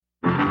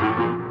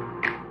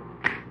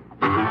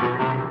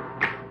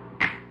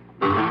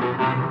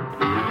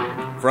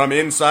From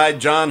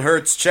inside John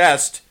Hurt's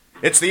chest,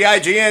 it's the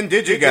IGN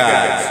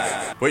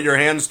DigiGuys. Put your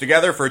hands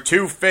together for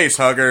two face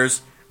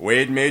huggers,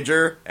 Wade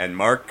Major and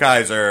Mark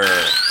Kaiser. The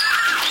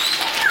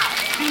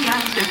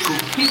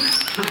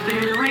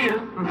serious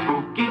and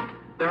spooky,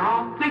 they're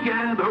all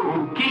together,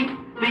 ookie,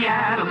 the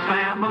Addams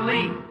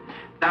Family.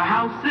 The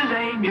house is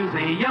a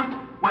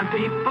museum when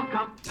people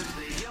come to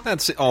see them.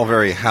 That's all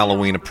very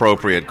Halloween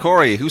appropriate.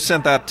 Corey, who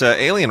sent that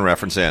Alien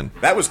reference in?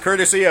 That was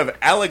courtesy of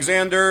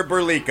Alexander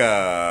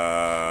Berlika.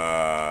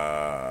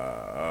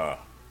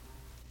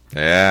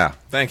 Yeah.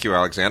 Thank you,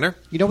 Alexander.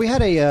 You know, we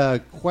had a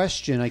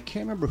question. I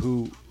can't remember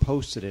who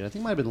posted it. I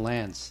think it might have been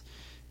Lance.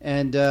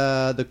 And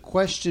the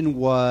question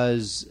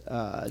was...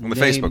 on the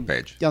Facebook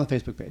page. Yeah, on the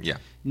Facebook page. Yeah.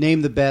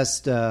 Name the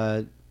best,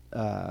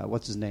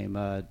 what's his name,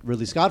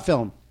 Ridley Scott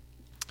film.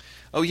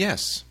 Oh,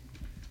 yes.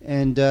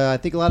 And I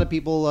think a lot of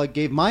people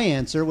gave my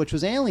answer, which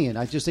was Alien.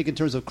 I just think in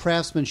terms of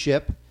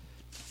craftsmanship,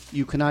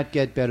 you cannot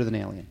get better than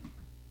Alien.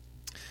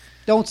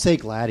 Don't say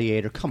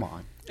Gladiator. Come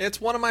on.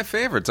 It's one of my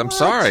favorites. I'm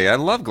sorry. I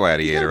love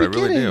Gladiator. I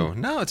really do.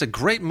 No, it's a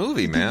great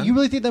movie, man. You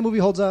really think that movie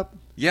holds up?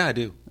 Yeah, I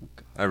do.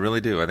 I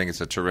really do. I think it's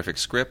a terrific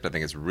script. I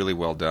think it's really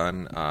well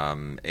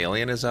done.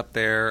 Alien is up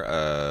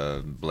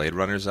there. Blade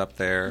Runner's up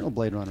there. Oh,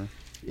 Blade Runner.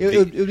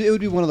 It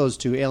would be one of those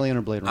two, Alien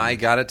or Blade Runner. I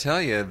gotta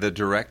tell you, the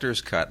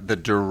director's cut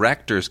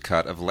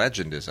of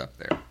Legend is up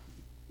there.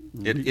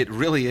 It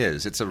really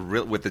is. It's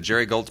with the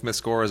Jerry Goldsmith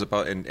score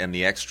and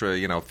the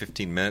extra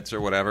 15 minutes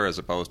or whatever, as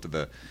opposed to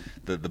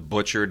the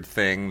butchered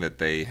thing that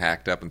they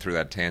hacked up and threw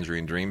that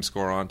Tangerine Dream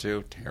score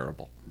onto.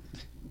 Terrible.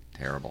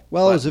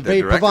 Well, it was a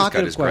very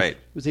provocative question. Great.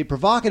 It was a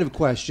provocative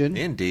question.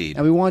 Indeed.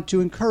 And we want to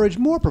encourage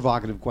more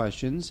provocative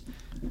questions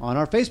on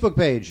our Facebook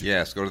page.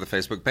 Yes, go to the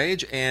Facebook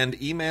page and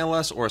email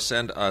us or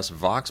send us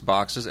Vox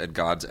boxes at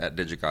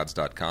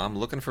gods@digigods.com.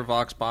 Looking for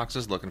Vox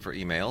boxes, looking for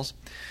emails.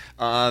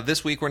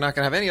 This week we're not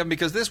going to have any of them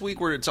because this week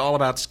it's all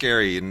about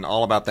scary and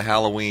all about the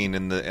Halloween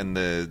and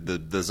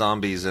the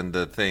zombies and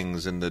the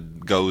things and the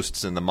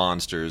ghosts and the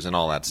monsters and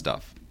all that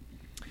stuff.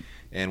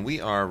 And we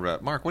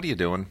are Mark, what are you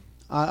doing?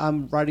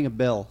 I'm writing a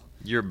bill.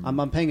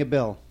 I'm paying a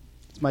bill.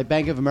 It's my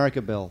Bank of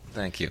America bill.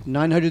 Thank you.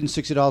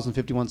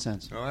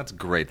 $960.51. Oh, that's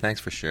great.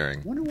 Thanks for sharing.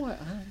 I wonder why.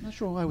 I'm not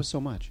sure why it was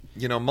so much.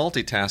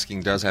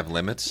 Multitasking does have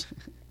limits.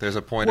 There's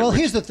a point. Well,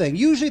 here's the thing.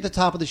 Usually at the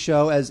top of the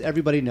show, as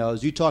everybody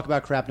knows, you talk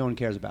about crap no one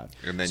cares about.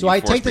 And then you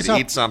force me to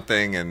eat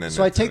something, and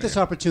then I take this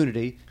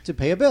opportunity to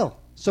pay a bill.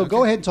 So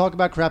go ahead and talk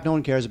about crap no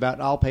one cares about,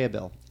 and I'll pay a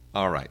bill.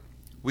 All right.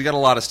 We got a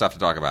lot of stuff to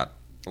talk about.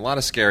 A lot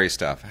of scary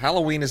stuff.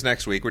 Halloween is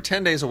next week. We're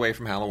 10 days away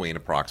from Halloween,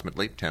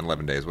 approximately. 10,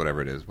 11 days,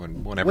 whatever it is. Whenever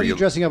what are you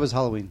dressing up as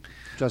Halloween?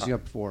 Dressing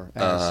up for?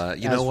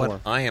 You know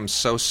what? I am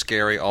so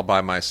scary all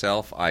by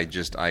myself. I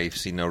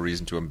see no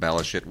reason to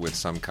embellish it with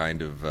some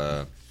kind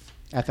of...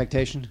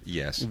 affectation?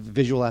 Yes.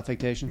 Visual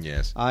affectation?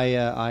 Yes.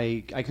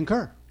 I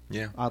concur.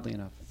 Yeah. Oddly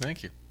enough.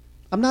 Thank you.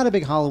 I'm not a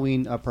big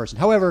Halloween person.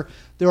 However,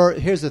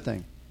 here's the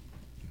thing.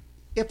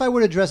 If I were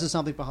to dress as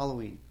something for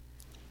Halloween...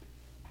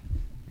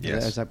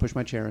 Yes. As I push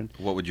my chair in.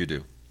 What would you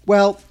do?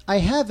 Well, I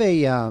have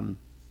a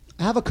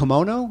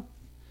kimono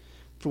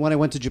from when I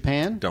went to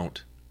Japan.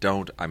 Don't.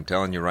 I'm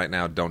telling you right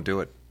now, don't do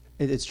it.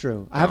 It's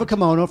true. I have a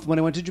kimono from when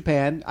I went to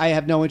Japan. I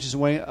have no interest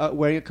in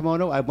wearing a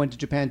kimono. I went to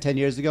Japan 10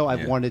 years ago.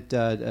 I've worn it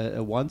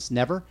once,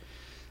 never.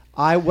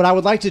 What I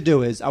would like to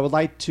do is I would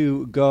like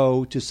to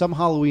go to some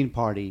Halloween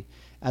party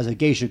as a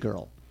geisha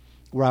girl,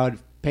 where I would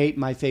paint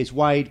my face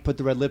white, put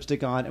the red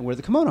lipstick on, and wear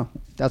the kimono.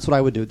 That's what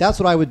I would do. That's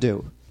what I would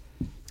do.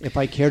 If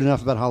I cared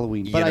enough about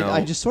Halloween. But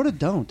I just sort of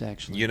don't,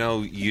 actually.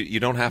 You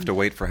don't have to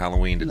wait for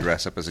Halloween to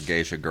dress up as a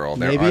geisha girl.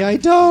 I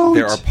don't.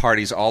 There are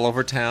parties all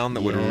over town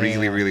that would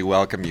really, really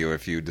welcome you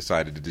if you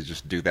decided to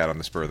just do that on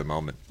the spur of the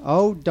moment.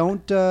 Oh,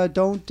 don't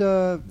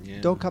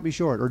cut me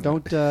short, or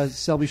don't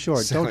sell me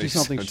short. Don't do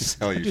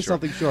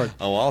something short.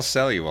 Oh, I'll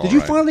sell you all Did you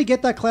finally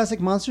get that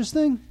Classic Monsters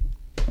thing?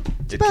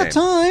 It's about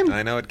time.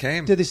 I know it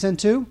came. Did they send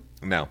two?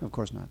 No. Of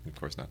course not. Of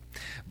course not.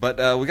 But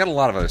we got a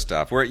lot of other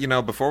stuff.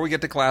 Before we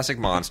get to Classic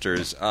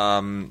Monsters, we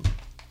got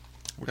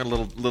a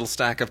little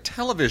stack of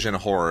television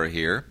horror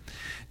here.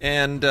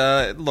 And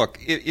look,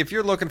 if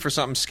you're looking for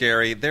something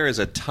scary, there is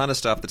a ton of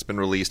stuff that's been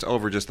released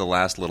over just the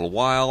last little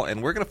while,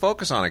 and we're going to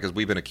focus on it because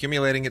we've been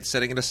accumulating it,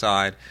 setting it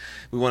aside.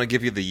 We want to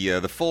give you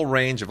the full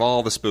range of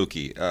all the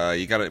spooky.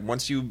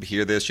 Once you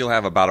hear this, you'll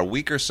have about a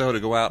week or so to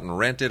go out and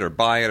rent it or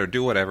buy it or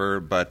do whatever,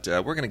 but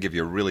we're going to give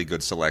you a really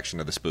good selection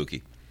of the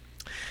spooky.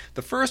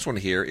 The first one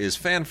here is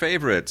fan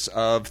favorites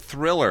of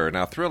Thriller.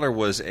 Now, Thriller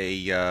was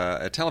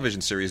a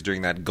television series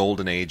during that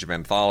golden age of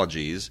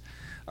anthologies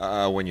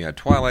when you had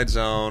Twilight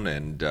Zone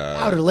and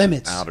Outer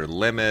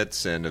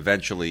Limits, and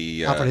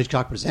eventually Alfred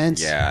Hitchcock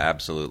Presents. Yeah,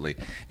 absolutely.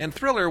 And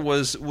Thriller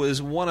was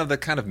one of the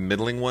kind of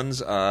middling ones.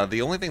 The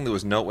only thing that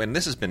was and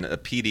this has been a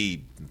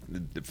PD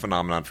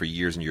phenomenon for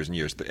years and years and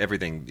years.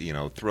 Everything,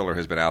 Thriller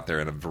has been out there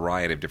in a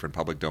variety of different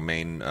public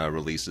domain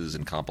releases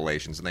and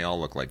compilations, and they all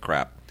look like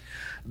crap.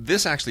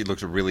 This actually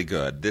looks really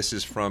good. This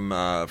is from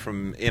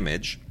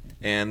Image,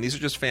 And these are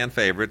just fan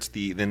favorites.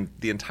 The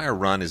entire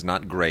run is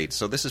not great,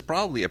 so this is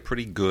probably a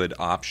pretty good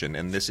option.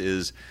 And this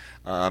is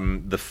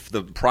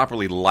the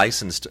properly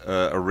licensed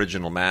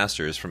original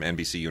masters from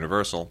NBC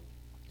Universal.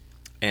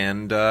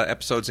 And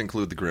episodes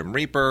include The Grim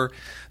Reaper,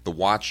 The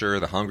Watcher,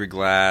 The Hungry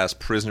Glass,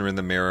 Prisoner in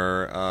the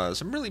Mirror.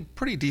 Some really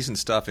pretty decent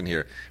stuff in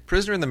here.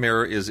 Prisoner in the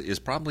Mirror is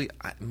probably,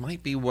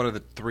 might be one of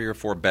the 3 or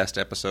 4 best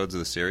episodes of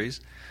the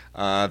series.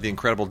 The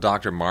Incredible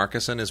Dr.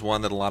 Markison is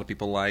one that a lot of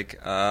people like.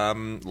 A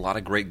lot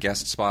of great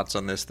guest spots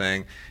on this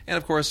thing. And,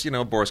 of course,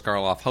 Boris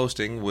Karloff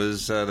hosting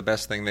was the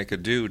best thing they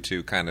could do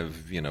to kind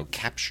of,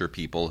 capture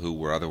people who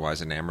were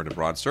otherwise enamored of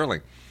Rod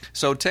Serling.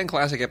 So 10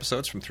 classic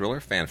episodes from Thriller,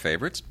 fan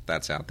favorites.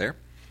 That's out there.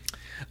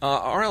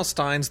 R.L.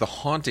 Stine's The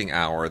Haunting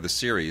Hour, the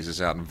series,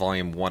 is out in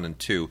Volume 1 and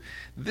 2.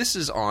 This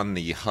is on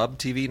the Hub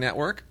TV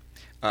network.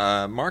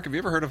 Mark, have you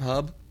ever heard of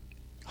Hub?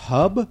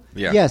 Hub?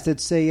 Yeah. Yes,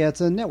 it's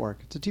a network.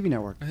 It's a TV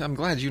network. I'm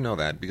glad you know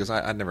that, because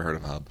I'd never heard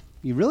of Hub.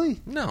 You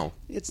really? No.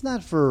 It's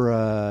not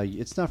for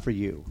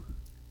you.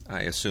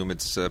 I assume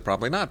it's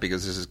probably not,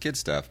 because this is kid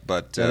stuff.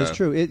 But That is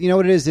true. You know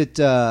what it is?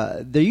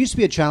 There used to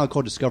be a channel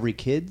called Discovery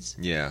Kids.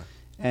 Yeah.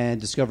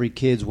 And Discovery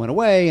Kids went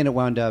away, and it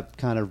wound up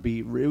it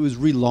was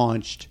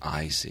relaunched.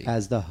 I see.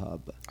 As the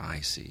Hub.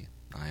 I see.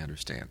 I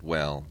understand.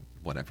 Well,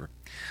 whatever.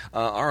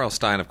 R.L.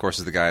 Stine, of course,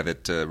 is the guy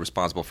that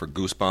responsible for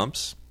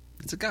Goosebumps.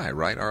 It's a guy,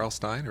 right? R.L.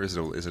 Stine, or is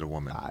it a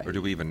woman, or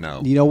do we even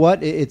know? You know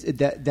what? That's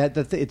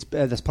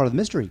part of the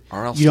mystery.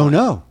 R.L. You don't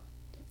know.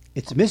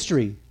 It's a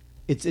mystery.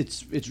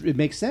 It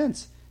makes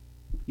sense.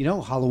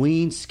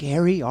 Halloween,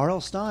 scary.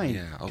 R.L. Stine,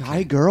 yeah, okay.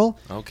 Guy, girl.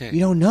 Okay. You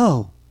don't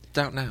know.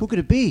 Don't know. Who could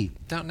it be?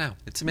 Don't know.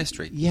 It's a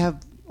mystery. You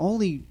have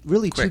only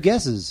really Quick. 2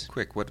 guesses.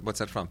 Quick, what's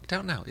that from?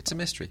 Don't know. It's a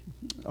mystery.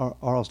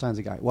 R.L. Stine's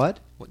a guy. What?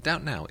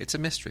 Don't know. It's a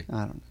mystery.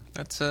 I don't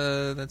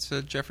know. That's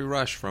Jeffrey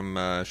Rush from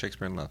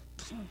Shakespeare in Love.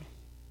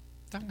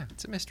 Don't know.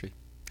 It's a mystery.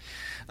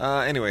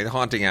 Anyway, The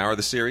Haunting Hour,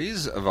 the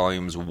series,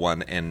 volumes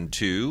 1 and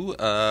 2.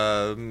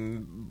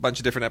 Bunch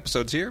of different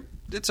episodes here.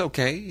 It's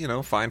okay,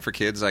 fine for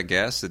kids, I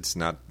guess. It's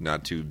not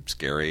too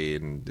scary,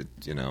 and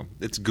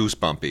it's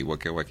goosebumpy.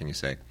 What can you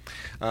say?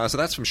 So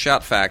that's from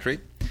Shout Factory.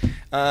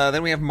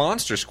 Then we have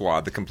Monster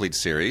Squad, the complete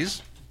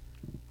series,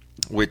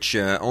 which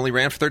only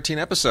ran for 13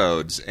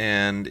 episodes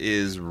and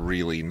is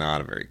really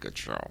not a very good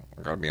show.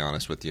 I got to be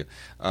honest with you.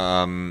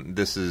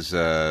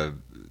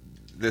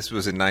 This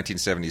was in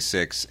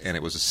 1976, and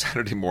it was a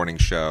Saturday morning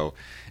show,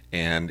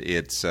 and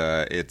it's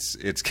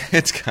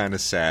kind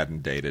of sad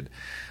and dated,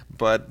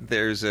 but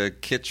there's a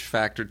kitsch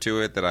factor to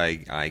it that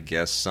I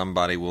guess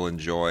somebody will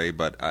enjoy.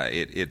 But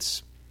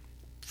it's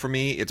for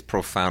me, it's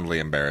profoundly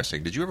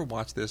embarrassing. Did you ever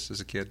watch this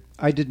as a kid?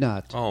 I did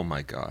not. Oh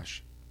my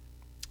gosh,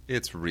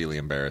 it's really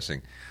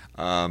embarrassing.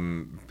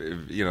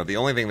 The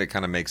only thing that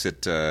kind of makes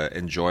it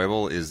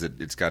enjoyable is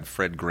that it's got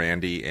Fred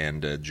Grandy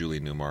and Julie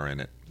Newmar in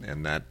it,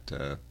 and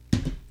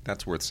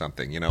that's worth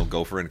something.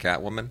 Gopher and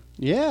Catwoman.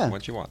 Yeah.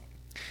 What you want.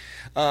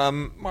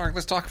 Mark,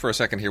 let's talk for a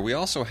second here. We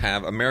also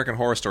have American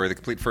Horror Story, the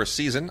complete first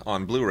season,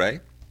 on Blu-ray.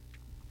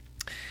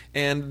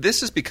 And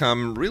this has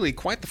become really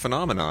quite the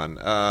phenomenon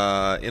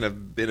in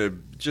a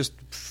just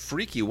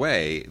freaky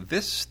way.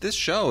 This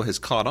show has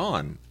caught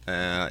on.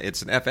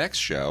 It's an FX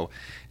show,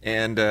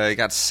 and it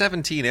got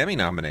 17 Emmy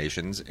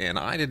nominations, and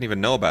I didn't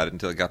even know about it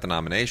until it got the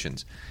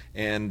nominations.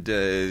 And,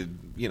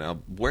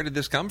 where did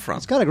this come from?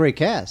 It's got a great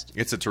cast.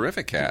 It's a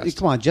terrific cast.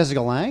 Come on, Jessica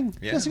Lange?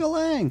 Yeah. Jessica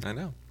Lange. I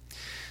know.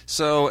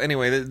 So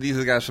anyway, these are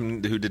the guys who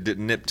did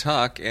Nip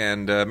Tuck,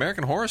 and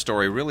American Horror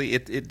Story. Really,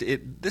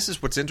 this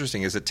is what's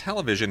interesting is that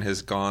television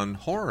has gone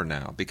horror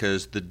now,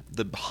 because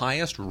the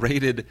highest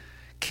rated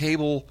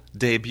cable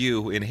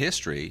debut in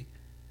history.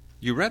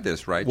 You read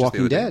this, right?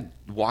 Walking Dead.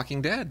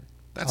 Walking Dead.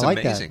 That's I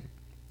like amazing.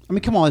 That. I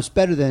mean, come on, it's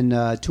better than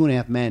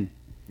 2.5 Men.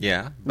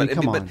 Yeah,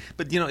 come on.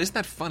 But isn't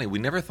that funny? We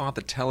never thought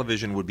that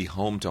television would be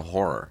home to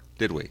horror,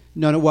 did we?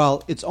 No.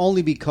 Well, it's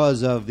only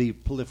because of the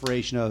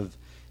proliferation of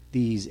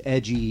these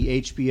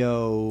edgy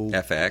HBO,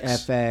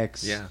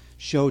 FX, yeah.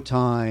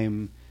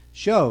 Showtime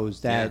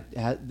shows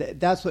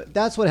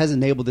that's what has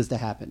enabled this to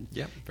happen.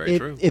 Yeah, very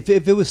true. If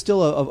it was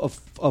still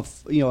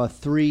a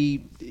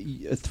three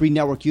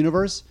network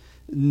universe,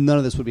 none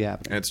of this would be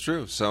happening. It's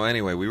true. So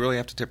anyway, we really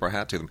have to tip our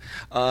hat to them.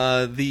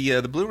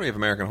 The Blu-ray of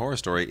American Horror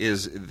Story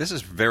is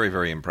very,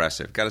 very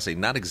impressive. Got to say,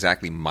 not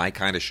exactly my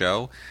kind of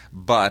show,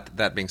 but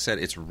that being said,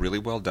 it's really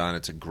well done.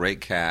 It's a great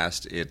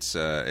cast. It's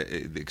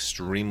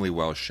extremely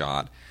well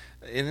shot.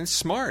 And it's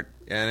smart,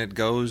 and it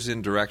goes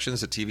in directions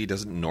that TV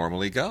doesn't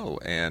normally go.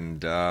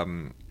 And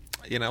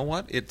you know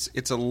what?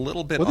 It's a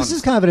little bit. Well, this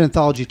is kind of an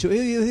anthology too.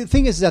 The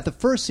thing is that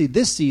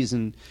this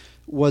season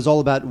was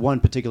all about one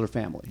particular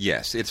family.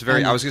 Yes, it's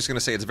very. I was just going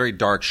to say it's very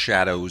Dark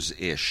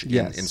Shadows-ish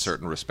in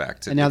certain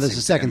respects. And now there's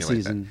a second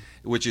season,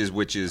 which is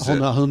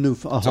a whole new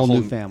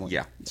family.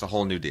 Yeah, it's a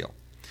whole new deal.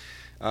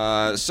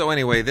 So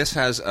anyway, this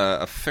has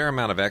a fair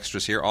amount of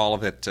extras here. All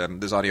of it,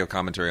 there's audio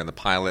commentary on the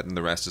pilot, and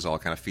the rest is all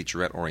kind of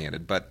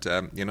featurette-oriented. But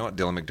you know what?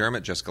 Dylan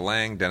McDermott, Jessica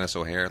Lange, Dennis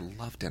O'Hare.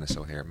 Love Dennis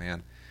O'Hare,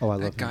 man. Oh, I love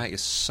him. That guy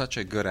is such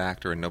a good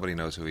actor, and nobody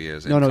knows who he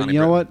is. No, you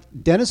know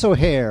what? Dennis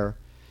O'Hare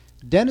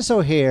Dennis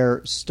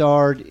O'Hare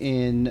starred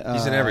in...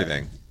 He's in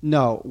everything.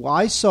 No. Well,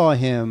 I saw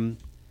him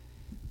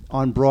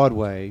on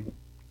Broadway.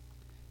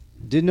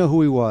 Didn't know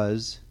who he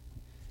was.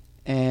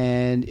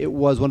 And it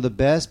was one of the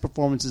best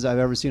performances I've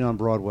ever seen on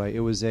Broadway.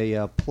 It was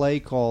a play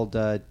called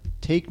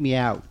Take Me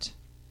Out.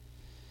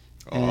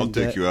 Oh, I'll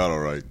take you out, all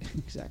right.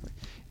 Exactly.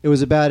 It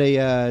was about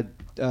a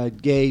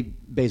gay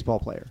baseball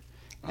player.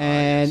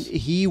 And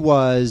yes. He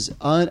was...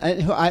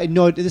 I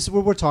know this.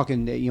 We're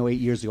talking 8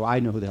 years ago. I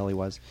know who the hell he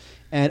was.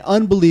 And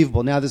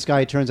unbelievable. Now this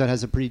guy, it turns out,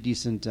 has a pretty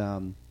decent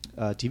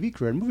TV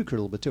career and movie career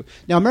a little bit, too.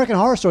 Now, American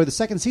Horror Story, the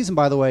second season,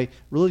 by the way,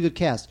 really good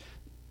cast.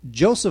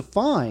 Joseph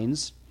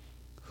Fiennes,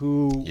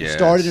 who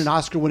starred in an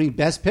Oscar-winning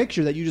Best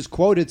Picture that you just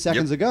quoted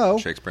seconds ago.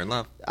 Shakespeare in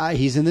Love.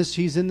 He's in this.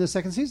 He's in the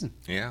second season.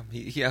 Yeah,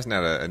 he hasn't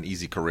had an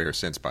easy career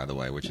since, by the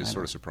way, which is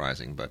sort of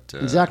surprising. But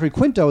And Zachary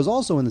Quinto is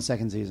also in the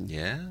second season.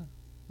 Yeah.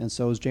 And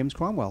so is James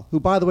Cromwell, who,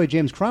 by the way,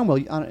 James Cromwell,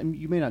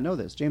 you may not know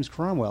this, James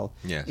Cromwell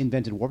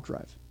invented warp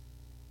drive.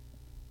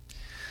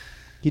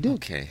 He did.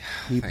 Okay.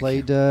 He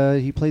played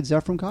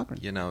Zephyr Cochrane.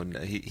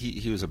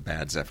 He was a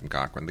bad Zephyr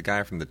Cochrane. The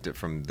guy from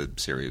the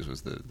series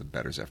was the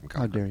better Zephyr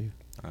Cochrane. How dare you?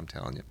 I'm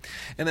telling you.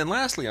 And then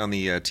lastly on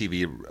the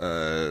TV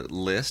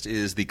list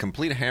is the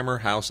Complete Hammer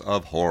House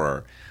of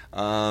Horror.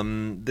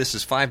 This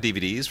is 5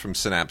 DVDs from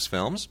Synapse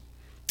Films.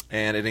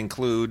 And it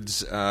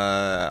includes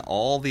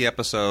all the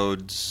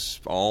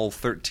episodes, all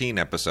 13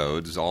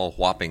 episodes, all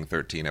whopping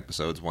 13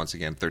 episodes. Once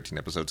again, 13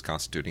 episodes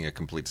constituting a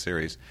complete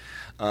series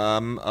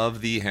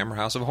of the Hammer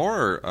House of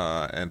Horror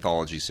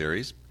anthology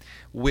series,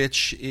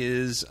 which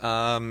is, it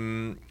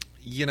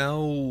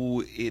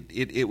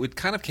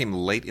kind of came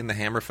late in the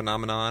Hammer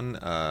phenomenon.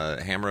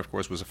 Hammer, of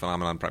course, was a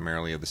phenomenon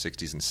primarily of the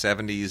 60s and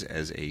 70s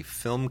as a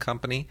film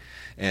company,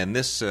 and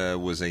this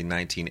was a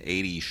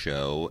 1980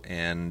 show,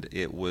 and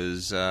it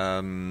was,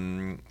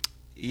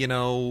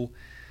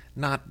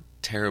 not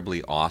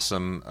terribly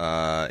awesome.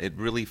 It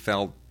really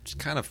felt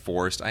kind of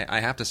forced. I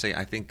have to say,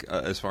 I think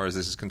as far as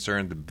this is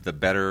concerned, the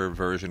better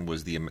version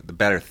was the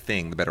better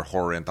thing. The better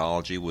horror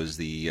anthology was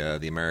the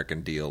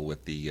American deal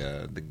with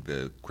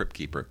the Crypt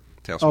Keeper.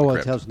 Tales from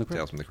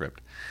the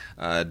Crypt.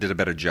 Did a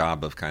better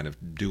job of kind of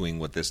doing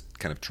what this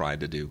kind of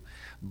tried to do.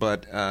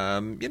 But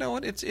you know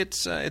what?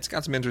 It's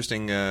got some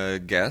interesting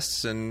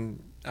guests,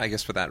 and I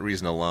guess for that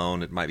reason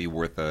alone, it might be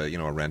worth a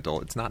rental.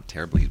 It's not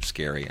terribly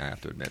scary, I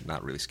have to admit.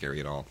 Not really scary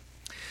at all.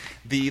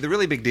 The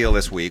really big deal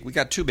this week, we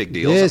got 2 big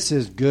deals. This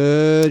is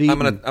good. I'm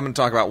gonna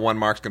talk about one.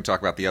 Mark's gonna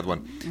talk about the other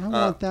one. I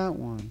want that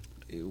one.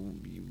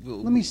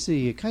 Let me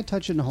see. Can I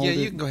touch it and hold it?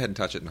 Yeah, you can go ahead and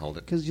touch it and hold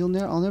it. Because I'll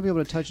never be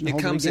able to touch it and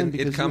hold it again.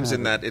 It comes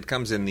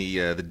in the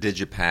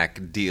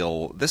Digipack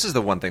deal. This is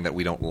the one thing that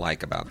we don't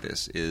like about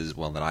this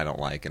that I don't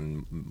like,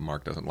 and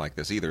Mark doesn't like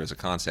this either as a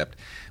concept,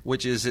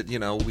 which is that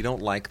we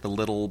don't like the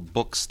little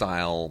book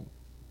style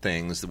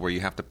things where you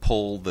have to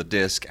pull the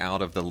disc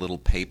out of the little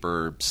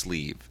paper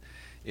sleeve.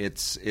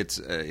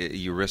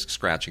 You risk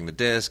scratching the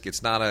disc.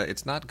 It's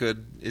not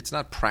good. It's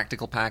not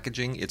practical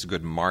packaging. It's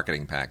good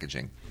marketing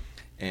packaging.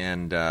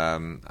 And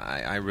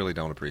I really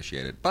don't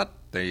appreciate it. But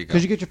there you go.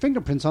 Because you get your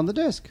fingerprints on the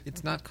disc.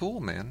 It's not cool,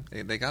 man.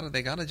 They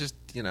gotta just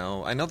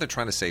I know they're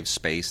trying to save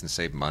space and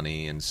save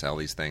money and sell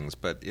these things,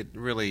 but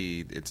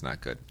it's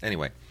not good.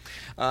 Anyway,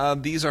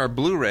 these are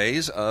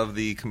Blu-rays of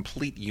the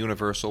complete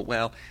Universal.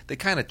 Well, they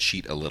kind of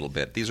cheat a little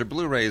bit. These are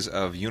Blu-rays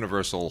of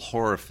Universal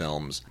horror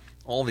films.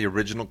 All the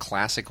original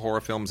classic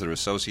horror films that are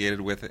associated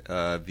with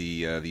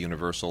the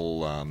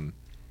Universal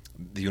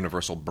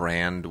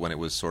brand when it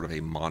was sort of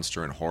a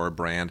monster and horror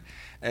brand,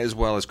 as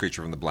well as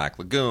Creature from the Black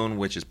Lagoon,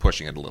 which is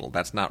pushing it a little.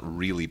 That's not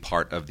really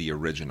part of the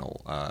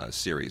original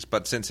series,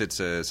 but since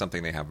it's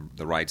something they have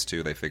the rights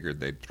to, they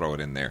figured they'd throw it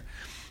in there.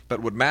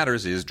 But what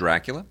matters is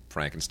Dracula,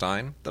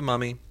 Frankenstein, The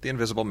Mummy, The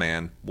Invisible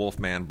Man,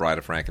 Wolfman, Bride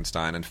of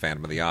Frankenstein, and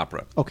Phantom of the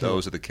Opera. Okay.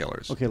 Those are the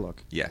killers. Okay,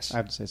 look. Yes. I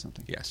have to say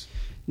something. Yes.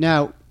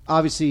 Now,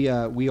 obviously,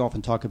 we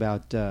often talk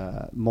about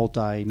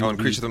multi-movie... Oh, and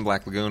Creature from the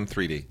Black Lagoon,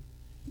 3D.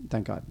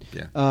 Thank God.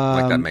 Yeah,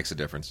 like that makes a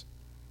difference.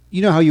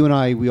 You know how you and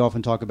I, we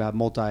often talk about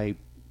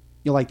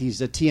like these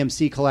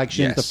TMC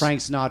collections, the Frank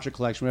Sinatra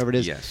collection, whatever it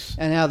is. Yes.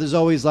 And how there's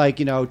always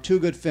 2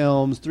 good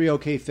films, 3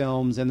 okay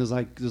films, and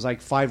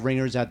there's 5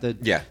 ringers that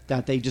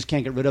they just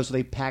can't get rid of, so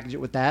they package it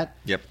with that.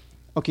 Yep.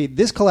 Okay,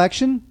 this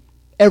collection,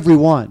 every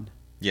one.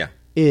 Yeah.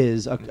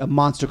 Is a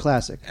monster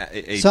classic.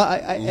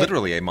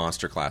 Literally a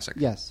monster classic.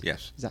 Yes.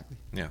 Yes. Exactly.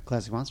 Yeah.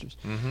 Classic monsters.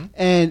 Mm-hmm.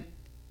 And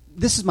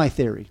this is my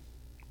theory.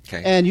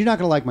 Okay. And you're not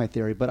going to like my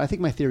theory, but I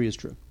think my theory is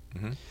true.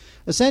 Mm-hmm.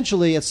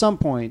 Essentially, at some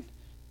point,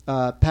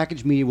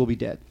 packaged media will be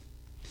dead.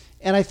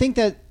 And I think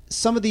that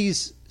some of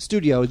these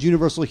studios,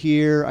 Universal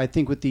here, I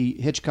think with the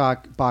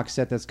Hitchcock box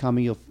set that's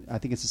coming, I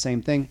think it's the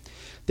same thing.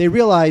 They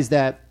realize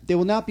that they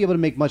will not be able to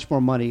make much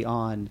more money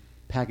on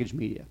packaged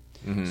media.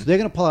 Mm-hmm. So they're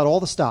going to pull out all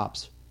the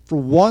stops for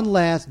one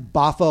last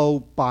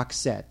Boffo box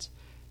set,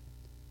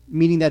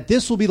 meaning that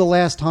this will be the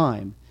last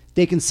time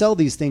they can sell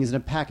these things in a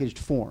packaged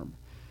form.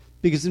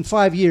 Because in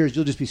 5 years,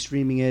 you'll just be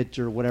streaming it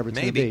or whatever it's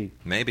going to be.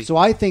 Maybe. So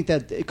I think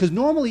that because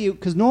normally,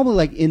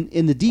 like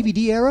in the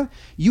DVD era,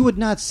 you would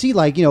not see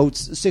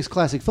 6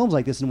 classic films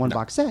like this in one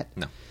box set.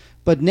 No.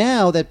 But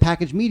now that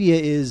packaged media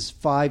is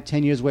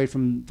 5-10 years away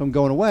from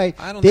going away,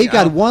 I don't they've think- I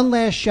got don't- one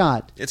last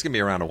shot. It's going to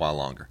be around a while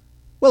longer.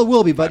 Well, it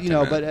will be, but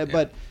 5-10 minutes, yeah.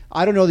 but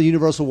I don't know that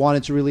Universal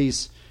wanted to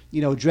release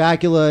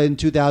Dracula in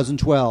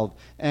 2012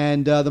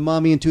 and The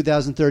Mummy in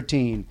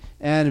 2013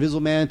 and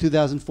Invisible Man in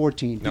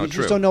 2014. No, You true.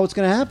 just don't know what's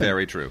going to happen.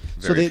 Very true.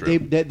 So Very true.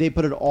 they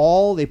put it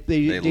all. They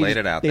laid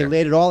it out They there.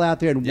 laid it all out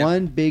there in Yep.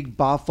 one big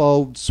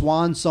boffo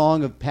swan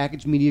song of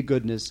packaged media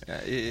goodness,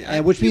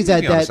 and which you means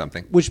may be onto that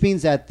something. which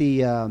means that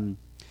the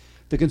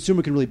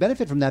consumer can really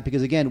benefit from that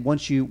because again, when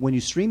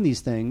you stream these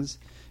things,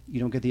 you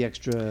don't get the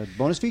extra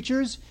bonus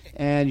features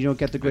and you don't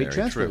get the great Very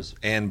transfers. true.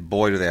 And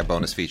boy, do they have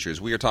bonus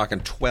features. We are talking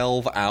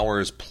 12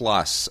 hours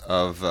plus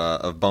of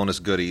bonus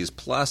goodies,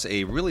 plus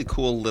a really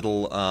cool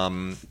little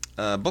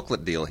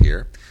booklet deal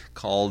here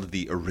called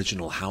The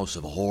Original House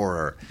of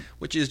Horror,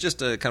 which is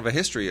just a kind of a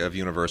history of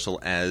Universal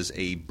as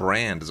a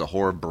brand, as a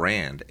horror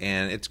brand.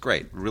 And it's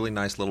great. Really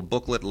nice little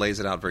booklet, lays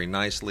it out very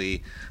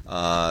nicely.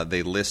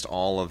 They list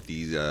all of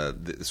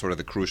the sort of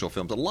the crucial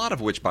films, a lot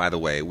of which, by the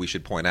way, we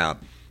should point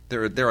out,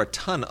 there are a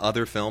ton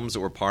other films that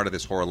were part of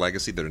this horror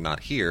legacy that are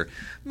not here,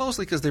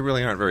 mostly because they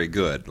really aren't very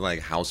good, like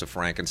House of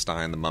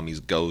Frankenstein, The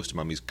Mummy's Ghost,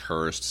 Mummy's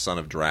Cursed, Son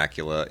of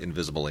Dracula,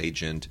 Invisible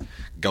Agent,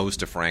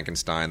 Ghost of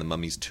Frankenstein, The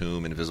Mummy's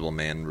Tomb, Invisible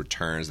Man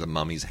Returns, The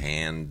Mummy's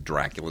Hand,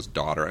 Dracula's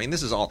Daughter. I mean,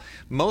 this is all.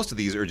 Most of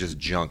these are just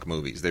junk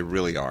movies. They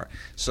really are.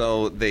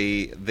 So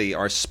they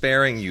are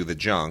sparing you the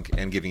junk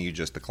and giving you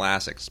just the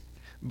classics.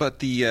 But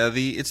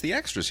it's the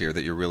extras here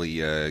that you're really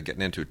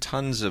getting into.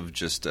 Tons of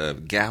just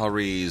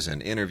galleries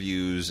and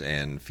interviews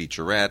and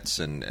featurettes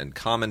and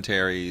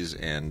commentaries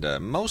and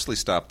mostly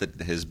stuff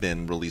that has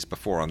been released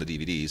before on the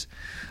DVDs.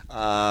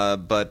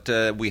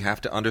 But we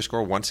have to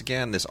underscore once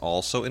again, this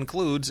also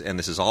includes, and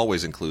this is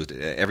always included,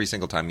 every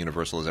single time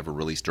Universal has ever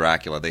released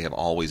Dracula, they have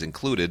always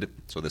included,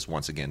 so this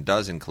once again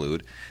does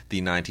include, the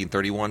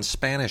 1931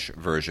 Spanish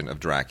version of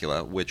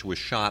Dracula, which was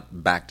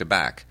shot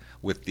back-to-back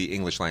with the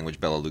English-language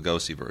Bela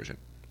Lugosi version.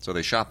 So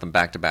they shot them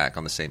back-to-back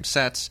on the same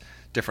sets,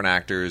 different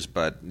actors,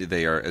 but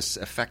they are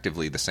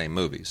effectively the same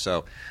movie.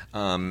 So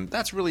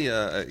that's really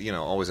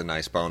always a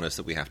nice bonus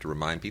that we have to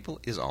remind people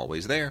is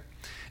always there.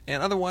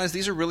 And otherwise,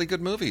 these are really good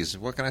movies.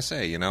 What can I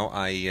say?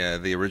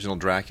 The original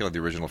Dracula, the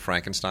original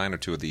Frankenstein are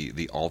two of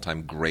the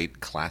all-time great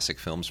classic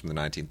films from the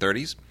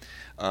 1930s.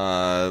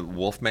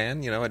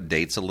 Wolfman, it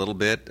dates a little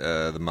bit.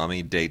 The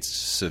Mummy dates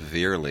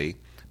severely.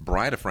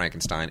 Bride of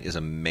Frankenstein is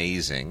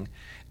amazing.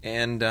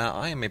 And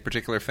I am a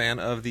particular fan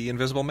of The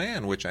Invisible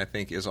Man, which I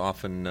think is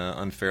often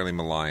unfairly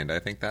maligned. I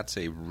think that's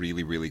a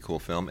really, really cool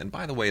film. And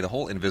by the way, the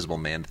whole Invisible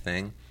Man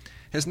thing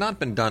has not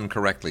been done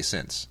correctly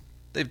since.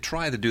 They've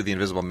tried to do The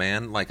Invisible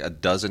Man like a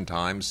dozen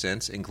times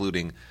since,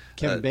 including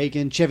Kevin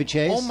Bacon, Chevy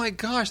Chase. Oh my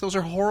gosh, those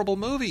are horrible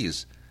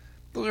movies.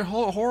 Those are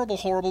horrible,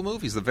 horrible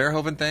movies. The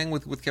Verhoeven thing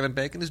with Kevin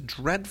Bacon is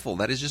dreadful.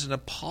 That is just an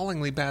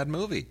appallingly bad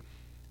movie.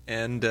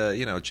 And,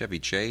 Chevy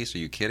Chase, are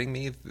you kidding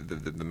me?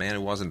 The man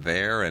who wasn't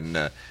there.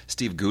 And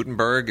Steve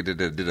Guttenberg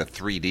did a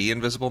 3D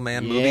Invisible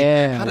Man movie.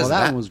 Yeah,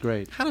 that one was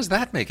great. How does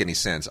that make any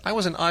sense? I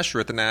was an usher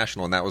at the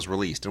National when that was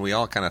released, and we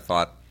all kind of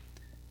thought,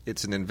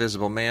 it's an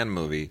Invisible Man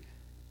movie,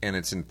 and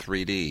it's in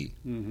 3D.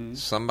 Mm-hmm.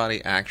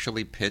 Somebody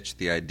actually pitched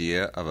the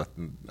idea of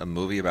a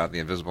movie about the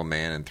Invisible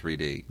Man in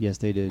 3D. Yes,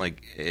 they did.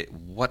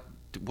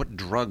 What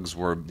drugs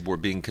were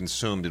being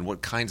consumed in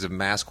what kinds of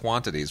mass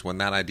quantities when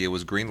that idea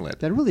was greenlit?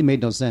 That really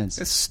made no sense.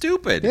 It's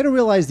stupid. They don't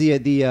realize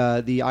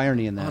the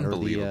irony in that, or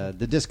Unbelievable.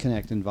 the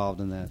disconnect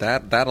involved in that.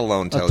 That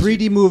alone tells a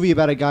 3D you. movie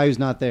about a guy who's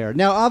not there.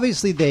 Now,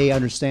 obviously, they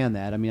understand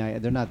that. I mean,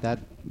 they're not that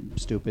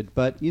stupid,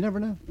 but you never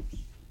know.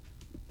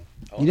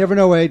 You never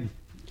know, Wade.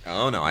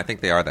 Oh no, I think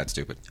they are that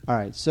stupid. All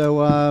right,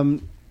 so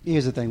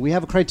here's the thing: we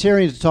have a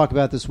criterion to talk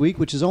about this week,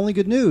 which is only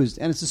good news,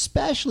 and it's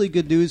especially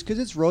good news because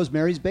it's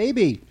Rosemary's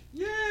Baby.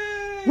 Yay!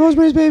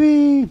 Rosemary's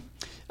Baby.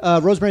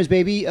 Rosemary's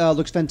Baby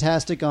looks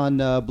fantastic on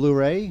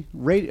Blu-ray.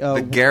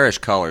 The garish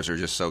colors are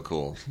just so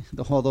cool.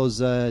 all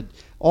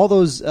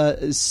those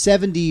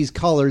 70s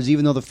colors,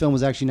 even though the film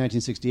was actually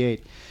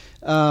 1968.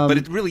 But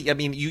it really, I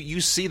mean,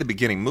 you see the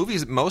beginning.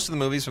 Most of the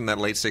movies from that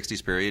late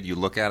 60s period, you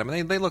look at them,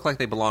 and they look like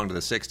they belong to the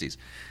 60s.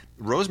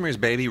 Rosemary's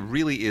Baby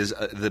really is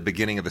the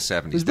beginning of the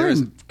 70s. There's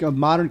very a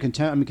modern,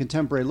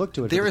 contemporary look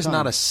to it. There is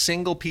not a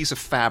single piece of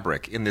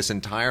fabric in this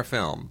entire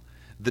film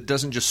that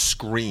doesn't just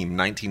scream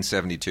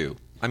 1972.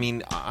 I mean,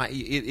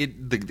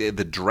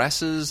 the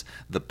dresses,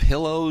 the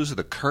pillows,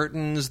 the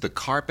curtains, the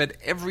carpet,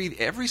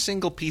 every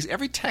single piece,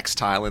 every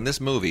textile in this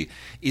movie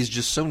is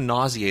just so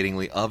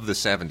nauseatingly of the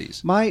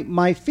 70s.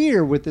 My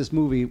fear with this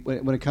movie,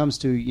 when it comes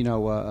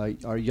to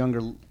our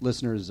younger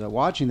listeners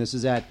watching this,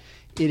 is that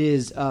it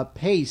is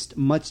paced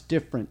much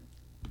different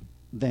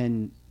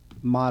than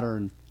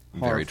modern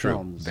horror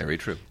films. Very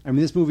true. I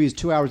mean, this movie is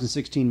 2 hours and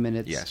 16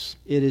 minutes. Yes.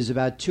 It is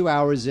about 2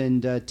 hours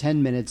and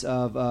 10 minutes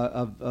of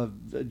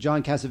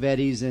John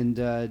Cassavetes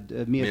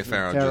and Mia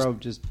Farrow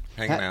just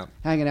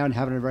hanging out and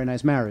having a very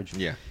nice marriage.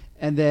 Yeah.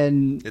 And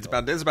then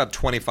there's about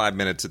 25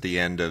 minutes at the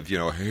end of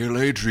Hail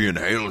Adrian,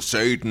 hail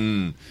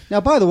Satan. Now,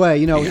 by the way,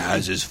 he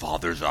has his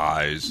father's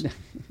eyes.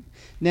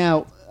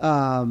 Now,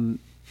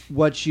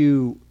 what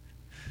you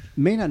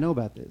may not know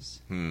about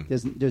this,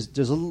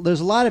 there's a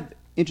lot of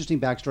interesting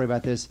backstory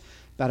about this.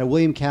 About a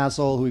William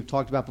Castle, who we've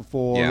talked about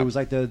before, Yeah. who was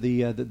like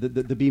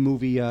the B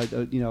movie,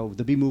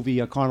 the B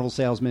movie carnival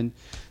salesman,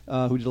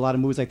 who did a lot of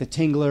movies like The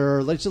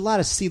Tingler, like just a lot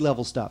of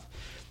C-level stuff.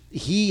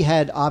 He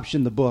had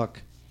optioned the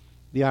book,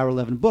 the Hour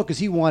 11 book, because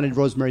he wanted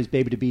Rosemary's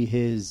Baby to be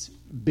his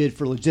bid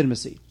for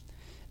legitimacy.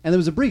 And there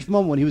was a brief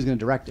moment when he was going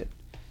to direct it,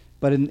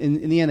 but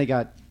in the end, they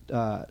got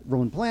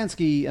Roman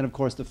Polanski, and of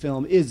course, the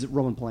film is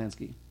Roman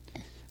Polanski.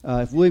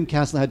 If William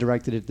Castle had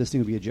directed it, this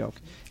thing would be a joke.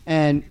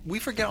 And we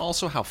forget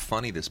also how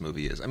funny this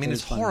movie is. I mean,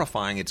 it's funny.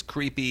 horrifying. It's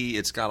creepy.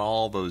 It's got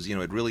all those,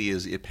 it really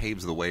is. It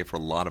paves the way for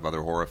a lot of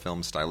other horror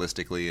films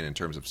stylistically and in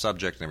terms of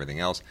subject and everything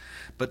else.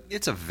 But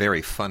it's a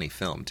very funny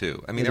film,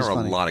 too. I mean, there are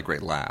a lot of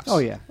great laughs. Oh,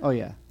 yeah.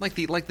 Like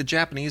the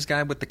Japanese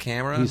guy with the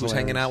camera He's who's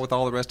hanging hilarious. out with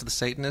all the rest of the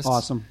Satanists.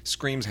 Awesome.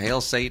 Screams,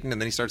 "Hail Satan,"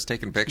 and then he starts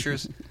taking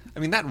pictures. I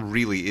mean, that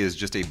really is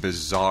just a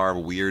bizarre,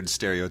 weird,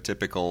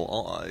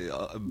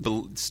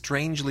 stereotypical,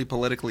 strangely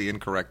politically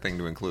incorrect thing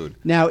to include.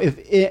 Now,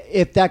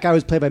 if that guy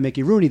was played by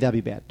Mickey Rooney, that'd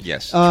be bad.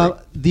 Yes,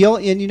 true.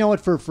 And you know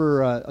what?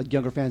 For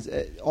younger fans,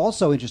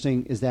 also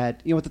interesting is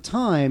that at the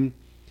time,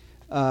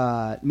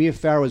 Mia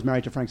Farrow was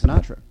married to Frank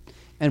Sinatra,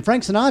 and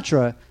Frank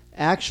Sinatra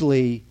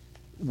actually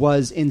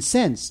was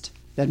incensed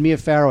that Mia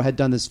Farrow had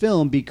done this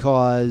film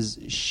because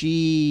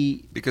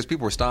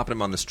people were stopping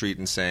him on the street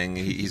and saying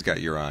he's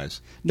got your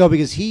eyes. No,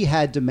 because he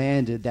had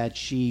demanded that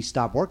she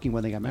stop working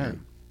when they got married.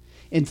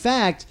 In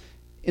fact,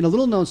 in a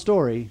little-known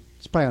story,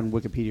 it's probably on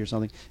Wikipedia or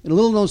something, in a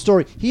little-known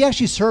story, he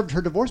actually served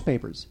her divorce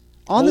papers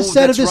on the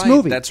set of this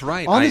movie. That's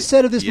right. On the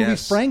set of this movie,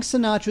 yes. Frank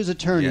Sinatra's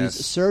attorneys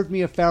served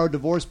Mia Farrow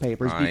divorce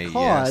papers because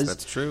yes,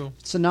 that's true.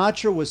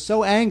 Sinatra was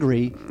so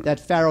angry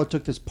that Farrow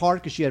took this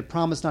part because she had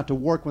promised not to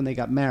work when they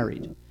got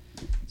married.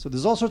 So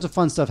there's all sorts of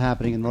fun stuff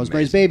happening in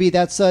Rosemary's Baby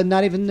that's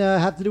not even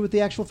have to do with the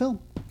actual film.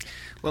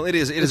 Well, it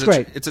is. It's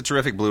great. It's a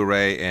terrific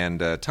Blu-ray and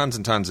tons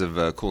and tons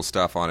of cool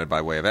stuff on it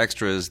by way of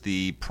extras.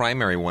 The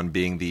primary one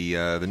being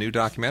the new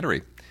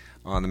documentary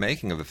on the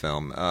making of the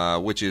film,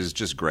 which is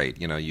just great.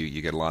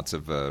 You get lots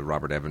of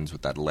Robert Evans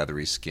with that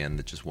leathery skin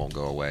that just won't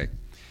go away.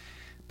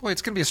 Boy,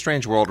 it's going to be a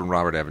strange world when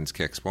Robert Evans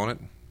kicks, won't it?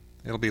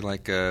 It'll be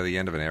like the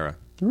end of an era.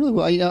 Really?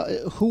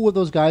 Well, who of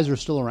those guys are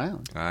still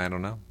around? I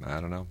don't know.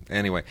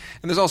 Anyway,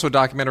 and there's also a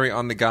documentary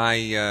on the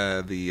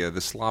guy,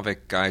 the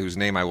Slavic guy whose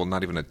name I will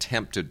not even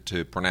attempt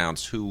to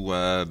pronounce,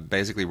 who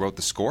basically wrote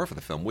the score for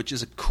the film, which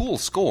is a cool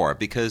score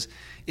because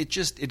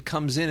it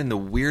comes in the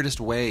weirdest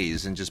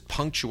ways and just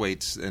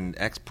punctuates and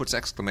puts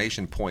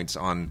exclamation points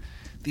on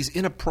these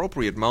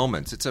inappropriate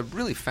moments. It's a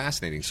really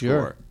fascinating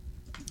score.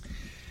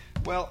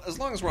 Well, as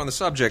long as we're on the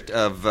subject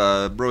of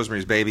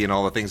Rosemary's Baby and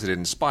all the things that it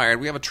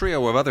inspired, we have a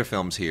trio of other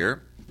films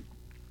here,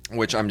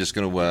 which I'm just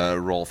going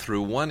to roll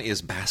through. One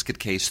is Basket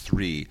Case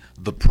 3,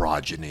 The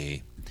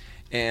Progeny.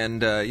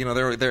 And,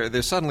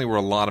 there suddenly were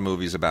a lot of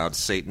movies about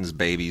Satan's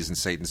babies and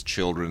Satan's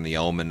children. The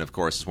Omen, of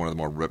course, is one of the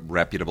more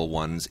reputable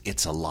ones.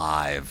 It's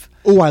Alive.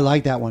 Oh, I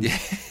like that one.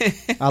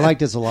 I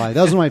liked It's Alive.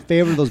 That was one of my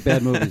favorite of those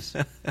bad movies.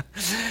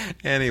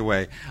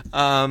 Anyway,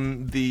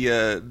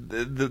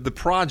 the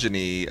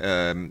Progeny,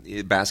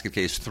 Basket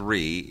Case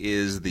 3,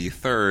 is the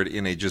third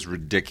in a just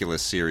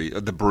ridiculous series.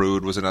 The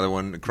Brood was another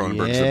one.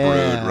 Cronenberg's The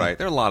Brood, right?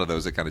 There are a lot of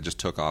those that kind of just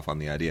took off on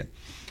the idea.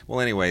 Well,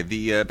 anyway,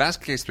 the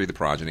Basket Case 3, The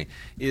Progeny,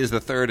 is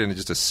the third in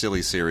just a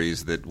silly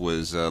series that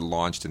was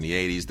launched in the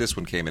 80s. This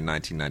one came in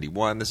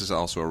 1991. This is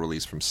also a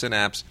release from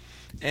Synapse.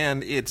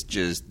 And it's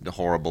just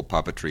horrible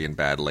puppetry and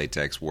bad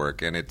latex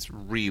work, and it's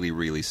really,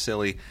 really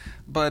silly.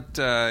 But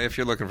if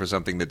you're looking for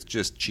something that's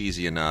just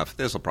cheesy enough,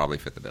 this will probably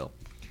fit the bill.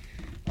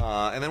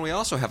 And then we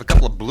also have a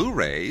couple of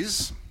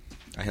Blu-rays.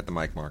 I hit the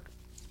mic, Mark.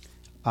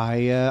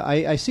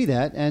 I see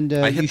that, and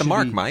I hit the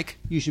mark, Mike.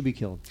 You should be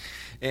killed.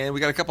 And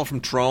we got a couple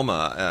from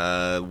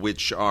Troma,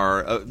 which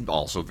are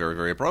also very,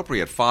 very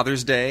appropriate.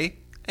 Father's Day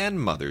and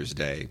Mother's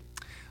Day.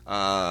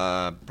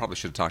 Probably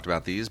should have talked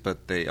about these,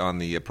 but they on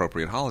the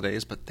appropriate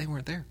holidays, but they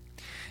weren't there.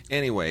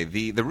 Anyway,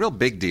 the real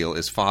big deal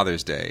is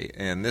Father's Day,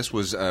 and this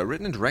was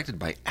written and directed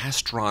by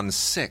Astron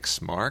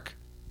 6. Mark,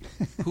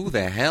 who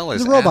the hell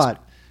is the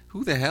robot?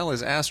 Who the hell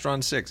is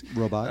Astron 6?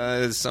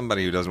 Robot.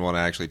 Somebody who doesn't want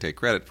to actually take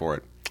credit for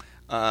it.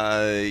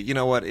 You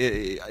know what?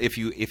 If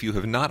you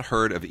have not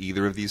heard of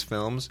either of these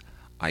films,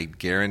 I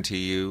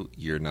guarantee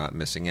you're not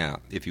missing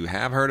out. If you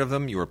have heard of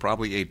them, you are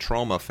probably a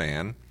Troma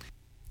fan,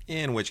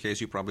 in which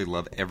case you probably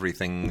love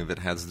everything that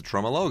has the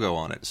Troma logo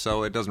on it.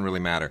 So it doesn't really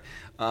matter.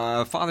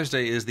 Father's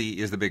Day is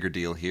the bigger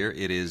deal here.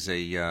 It is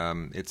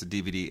it's a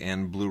DVD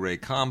and Blu-ray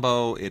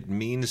combo. It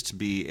means to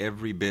be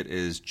every bit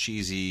as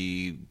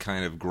cheesy,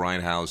 kind of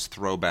grindhouse,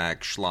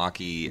 throwback,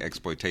 schlocky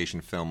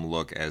exploitation film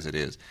look as it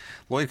is.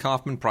 Lloyd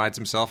Kaufman prides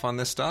himself on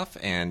this stuff,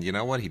 and you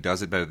know what? He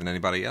does it better than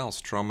anybody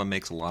else. Troma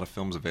makes a lot of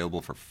films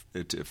available for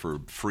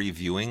free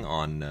viewing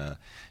on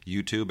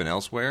YouTube and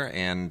elsewhere,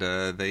 and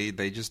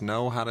they just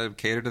know how to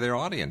cater to their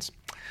audience.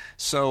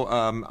 So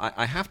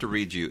I have to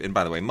read you. And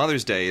by the way,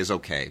 Mother's Day is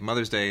okay.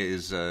 Mother's Day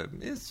is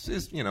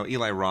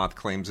Eli Roth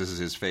claims this is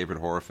his favorite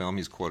horror film.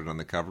 He's quoted on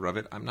the cover of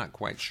it. I'm not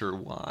quite sure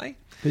why.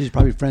 Because he's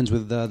probably friends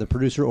with the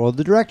producer or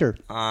the director.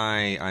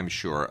 I'm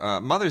sure.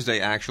 Mother's Day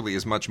actually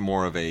is much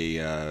more of a.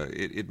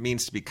 It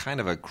means to be kind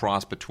of a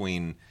cross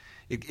between.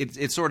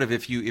 It's sort of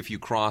if you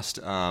crossed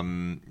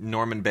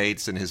Norman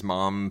Bates and his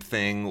mom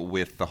thing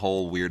with the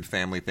whole weird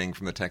family thing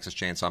from the Texas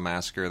Chainsaw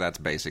Massacre. That's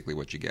basically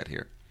what you get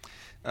here.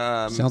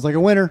 Sounds like a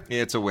winner.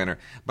 It's a winner,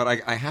 but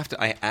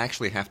I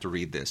actually have to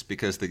read this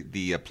because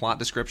the plot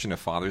description of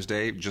Father's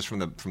Day just from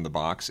the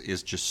box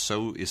is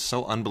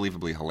so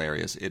unbelievably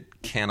hilarious.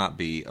 It cannot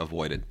be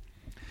avoided.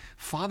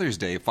 Father's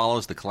Day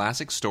follows the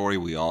classic story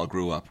we all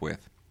grew up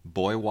with.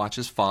 Boy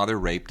watches father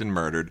raped and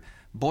murdered.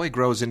 Boy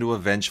grows into a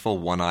vengeful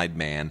one-eyed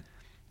man.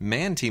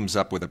 Man teams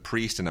up with a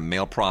priest and a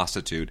male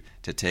prostitute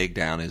to take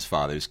down his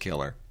father's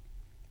killer.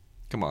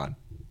 Come on,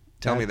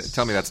 tell me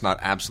that's not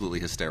absolutely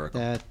hysterical.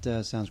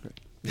 That sounds great.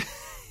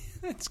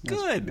 That's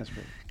good. That's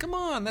great. Come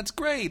on, that's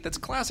great. That's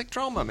classic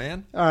trauma,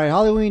 man. All right,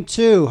 Halloween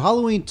 2.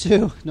 Halloween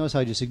 2. Notice how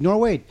I just ignore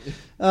Wade.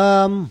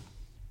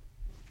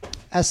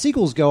 As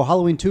sequels go,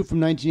 Halloween 2 from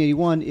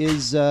 1981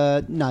 is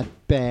not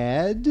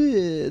bad.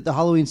 The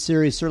Halloween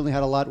series certainly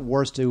had a lot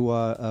worse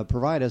to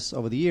provide us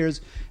over the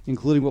years,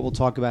 including what we'll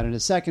talk about in a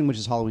second, which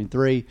is Halloween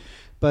 3.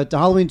 But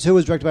Halloween 2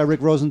 is directed by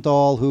Rick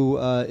Rosenthal, who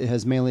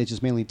is mainly a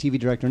TV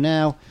director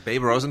now.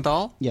 Babe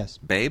Rosenthal? Yes.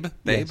 Babe?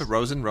 Yes.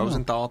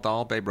 Rosenthal,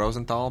 Thal, Babe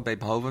Rosenthal,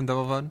 Babe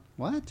Hoven.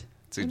 What?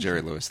 It's a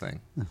Jerry Lewis thing.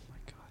 Oh, my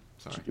God.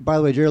 Sorry. By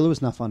the way, Jerry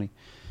Lewis, not funny.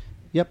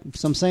 Yep,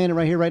 so I'm saying it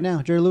right here, right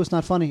now. Jerry Lewis,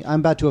 not funny. I'm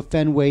about to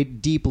offend Wade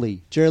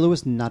deeply. Jerry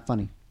Lewis, not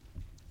funny.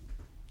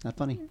 Not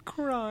funny. I'm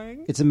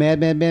crying. It's a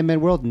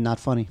mad world, not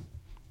funny.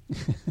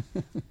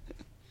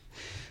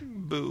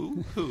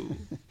 Boo hoo.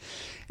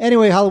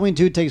 Anyway, Halloween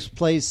 2 takes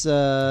place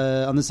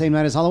on the same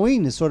night as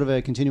Halloween. It's sort of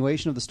a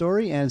continuation of the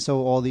story, and so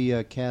all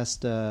the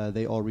cast,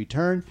 they all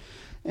return.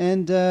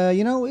 And,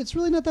 it's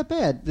really not that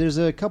bad. There's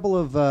a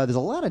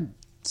lot of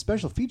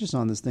special features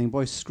on this thing.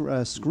 Boy,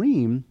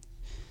 Scream,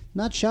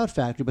 not Shout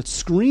Factory, but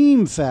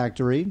Scream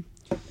Factory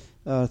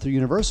through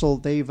Universal,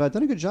 they've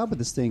done a good job with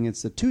this thing.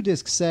 It's a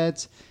 2-disc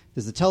set.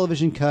 There's a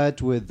television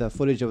cut with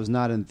footage that was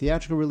not in the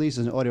theatrical release.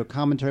 There's an audio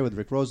commentary with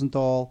Rick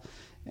Rosenthal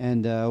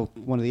and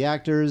one of the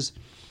actors.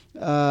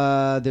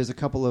 There's a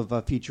couple of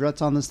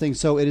featurettes on this thing.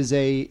 So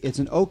it's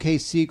an okay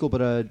sequel,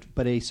 but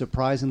a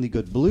surprisingly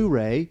good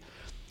Blu-ray.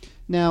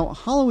 Now,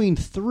 Halloween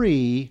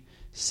 3,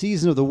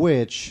 Season of the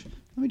Witch.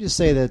 Let me just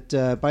say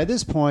that by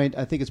this point,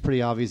 I think it's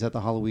pretty obvious that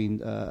the Halloween,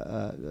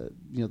 the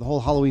whole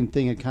Halloween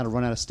thing had kind of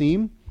run out of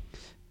steam.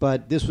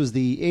 But this was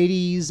the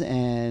 80s,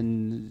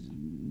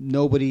 and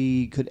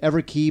nobody could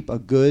ever keep a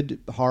good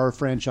horror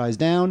franchise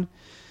down.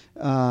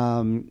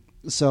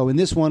 So in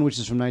this one, which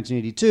is from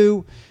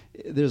 1982,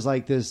 there's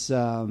like this.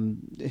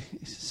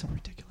 It's so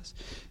ridiculous.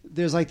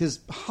 There's like this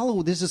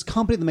There's this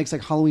company that makes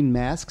like Halloween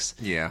masks.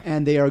 Yeah.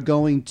 And they are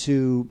going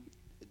to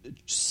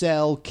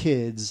sell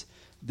kids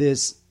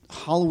this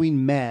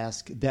Halloween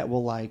mask that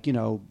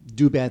will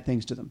do bad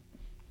things to them.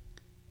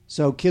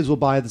 So kids will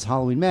buy this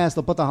Halloween mask,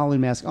 they'll put the Halloween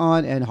mask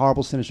on, and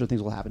horrible, sinister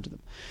things will happen to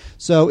them.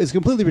 So it's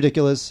completely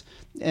ridiculous,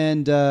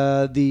 and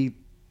the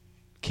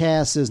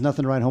cast is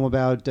nothing to write home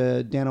about.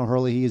 Dan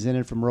O'Hurley, he is in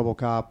it from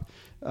RoboCop,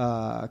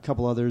 a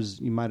couple others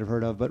you might have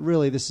heard of, but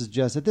really this is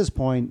just, at this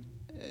point,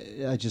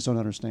 I just don't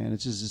understand.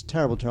 It's just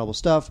terrible, terrible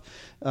stuff.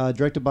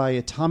 Directed by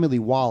Tommy Lee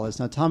Wallace.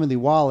 Now, Tommy Lee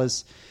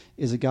Wallace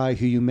is a guy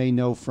who you may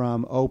know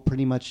from,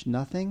 Pretty Much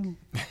Nothing.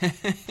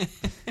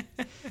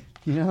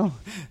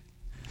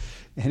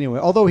 Anyway,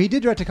 although he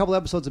did direct a couple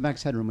episodes of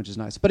Max Headroom, which is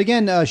nice. But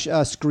again,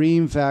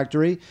 Scream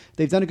Factory,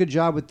 they've done a good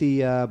job with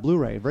the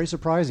Blu-ray. Very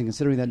surprising,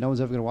 considering that no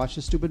one's ever going to watch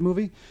this stupid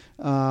movie.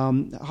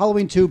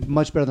 Halloween 2,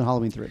 much better than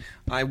Halloween 3.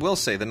 I will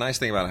say, the nice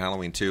thing about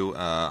Halloween 2,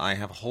 I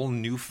have a whole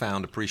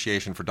newfound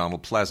appreciation for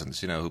Donald Pleasance,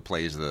 who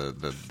plays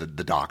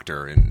the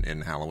doctor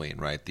in Halloween,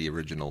 right? The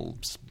original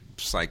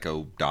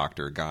psycho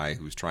doctor guy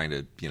who's trying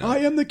to, I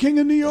am the king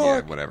of New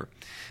York. Yeah, whatever.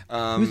 He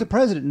was the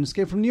president in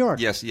Escape from New York.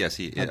 Yes.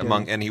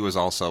 And he was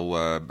also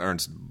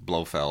Ernst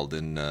Blofeld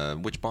in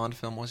which Bond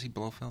film was he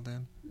Blofeld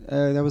in?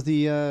 That was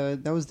the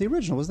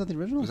original. Wasn't that the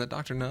original? Was that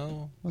Dr.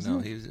 No? Wasn't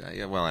no, he was.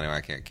 Well, anyway, I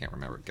can't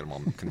remember. Get them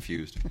all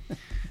confused.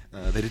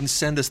 They didn't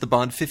send us the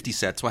Bond 50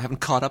 set, so I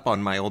haven't caught up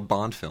on my old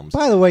Bond films.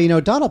 By the way,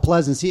 Donald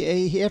Pleasance.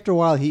 He after a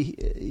while he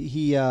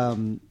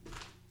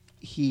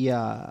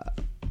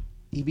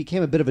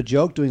became a bit of a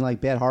joke doing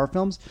like bad horror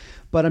films.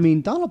 But I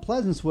mean, Donald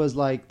Pleasance was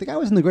like the guy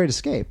was in The Great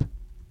Escape.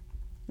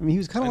 I mean, he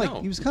was kind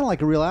of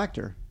like a real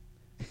actor.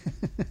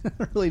 I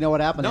don't really know what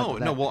happened.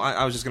 No. Well,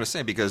 I was just going to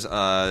say because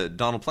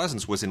Donald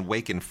Pleasance was in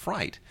Wake in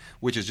Fright,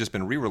 which has just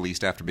been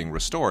re-released after being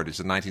restored. It's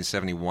a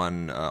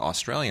 1971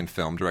 Australian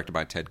film directed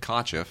by Ted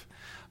Kotcheff,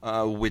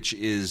 which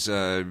is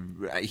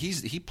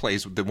he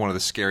plays one of the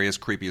scariest,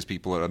 creepiest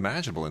people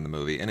imaginable in the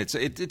movie, and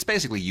it's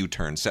basically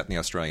U-Turn set in the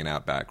Australian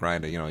outback,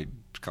 right?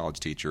 college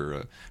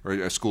teacher or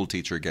a school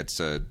teacher gets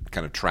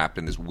kind of trapped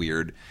in this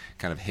weird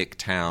kind of hick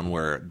town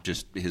where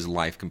just his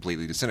life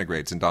completely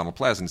disintegrates. And Donald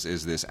Pleasance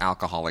is this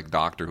alcoholic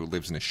doctor who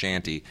lives in a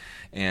shanty,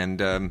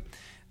 and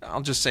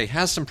I'll just say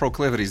has some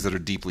proclivities that are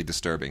deeply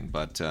disturbing.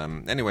 But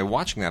anyway,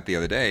 watching that the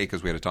other day,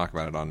 because we had to talk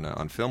about it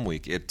on Film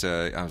Week,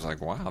 I was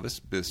like, wow,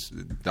 this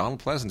Donald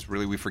Pleasance,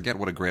 really, we forget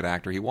what a great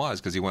actor he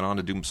was, because he went on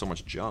to do so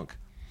much junk.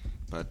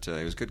 But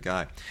he was a good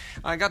guy.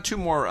 I got two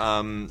more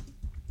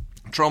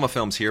Troma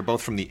films here,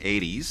 both from the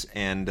 80s,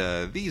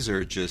 and these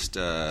are just,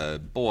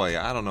 boy,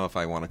 I don't know if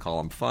I want to call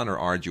them fun or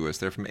arduous.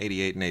 They're from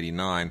 88 and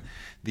 89.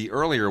 The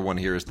earlier one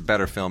here is the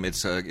better film.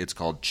 It's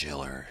called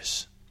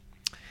Chillers.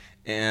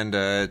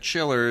 And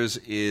Chillers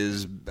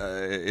is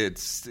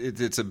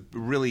it's a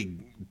really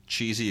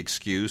cheesy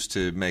excuse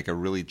to make a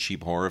really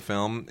cheap horror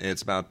film.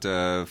 It's about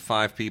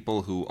 5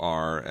 people who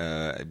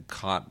are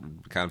caught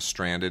kind of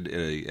stranded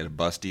at a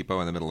bus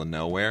depot in the middle of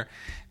nowhere.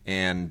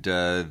 And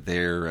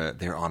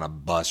they're on a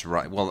bus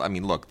ride. Well, I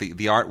mean, look, the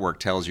artwork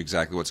tells you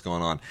exactly what's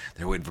going on.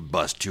 They're waiting for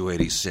bus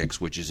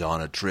 286, which is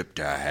on a trip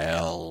to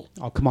hell.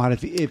 Oh, come on!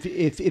 If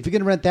you're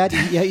going to rent that,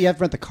 you have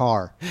to rent the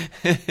car.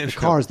 The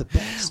car is the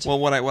best. Well,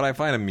 what I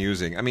find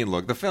amusing, I mean,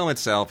 look, the film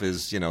itself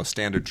is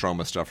standard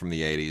Troma stuff from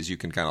the 80s. You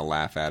can kind of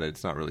laugh at it.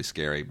 It's not really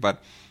scary.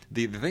 But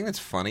the thing that's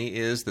funny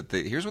is that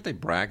here's what they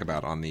brag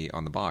about on the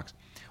box.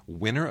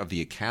 Winner of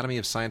the Academy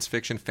of Science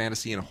Fiction,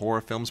 Fantasy, and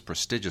Horror Films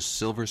prestigious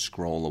Silver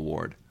Scroll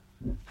Award.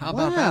 How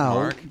about that,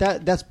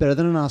 Mark? That's better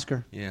than an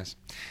Oscar. Yes.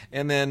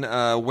 And then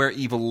Where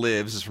Evil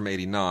Lives is from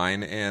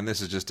 89, and this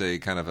is just a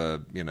kind of a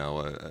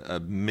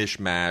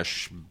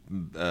mishmash,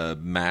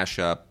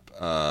 mashup,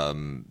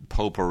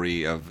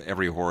 potpourri of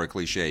every horror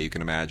cliche you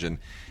can imagine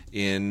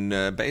in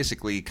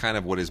basically kind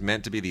of what is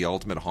meant to be the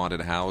ultimate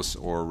haunted house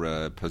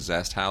or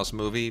possessed house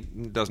movie.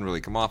 It doesn't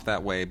really come off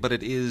that way, but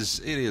it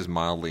is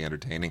mildly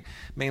entertaining,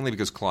 mainly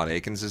because Claude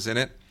Akins is in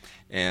it.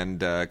 And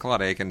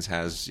Claude Akins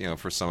has,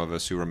 for some of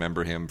us who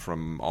remember him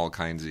from all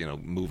kinds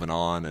of, Moving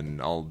On and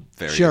all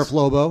various... Sheriff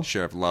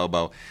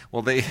Lobo.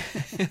 Well, they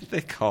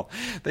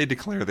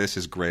declare this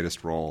his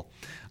greatest role,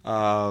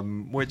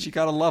 which you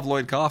got to love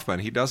Lloyd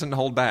Kaufman. He doesn't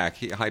hold back.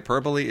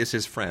 Hyperbole is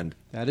his friend.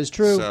 That is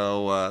true.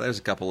 So there's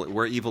a couple.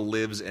 Where Evil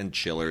Lives and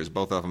Chillers,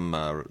 both of them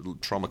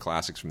Troma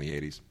classics from the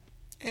 80s.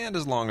 And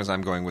as long as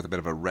I'm going with a bit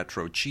of a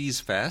retro cheese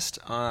fest,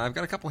 I've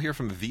got a couple here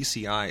from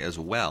VCI as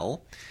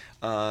well.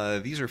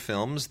 These are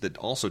films that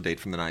also date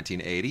from the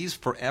 1980s.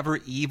 Forever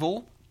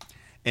Evil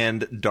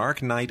and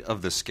Dark Night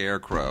of the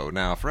Scarecrow.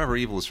 Now, Forever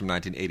Evil is from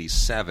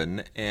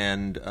 1987,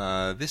 and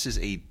this is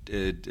a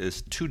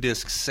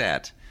 2-disc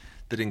set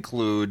that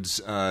includes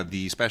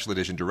the special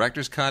edition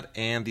director's cut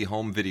and the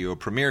home video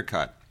premiere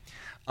cut.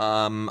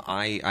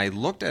 I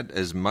looked at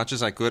as much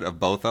as I could of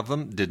both of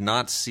them, did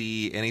not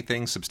see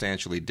anything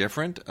substantially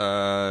different,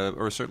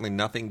 or certainly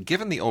nothing.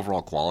 Given the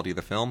overall quality of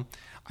the film,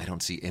 I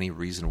don't see any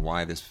reason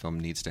why this film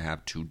needs to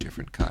have 2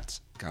 different cuts.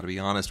 Got to be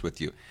honest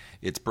with you.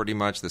 It's pretty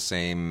much the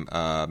same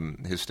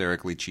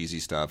hysterically cheesy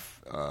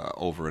stuff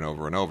over and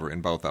over and over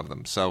in both of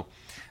them. So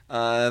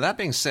that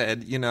being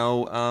said,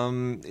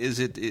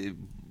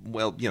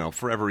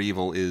 Forever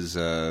Evil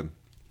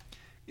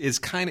is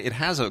kind of, it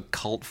has a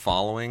cult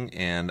following,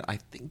 and I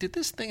think, did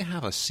this thing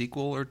have a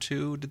sequel or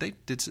two?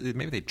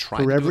 Maybe they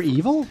tried Forever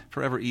Evil?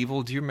 Forever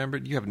Evil. Do you remember?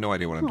 You have no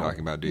idea what I'm talking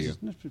about, do you?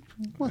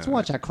 Let's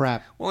watch that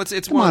crap. Well,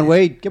 it's come on,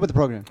 Wade, get with the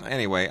program.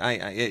 Anyway,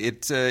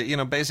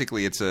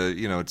 basically it's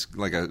it's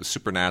like a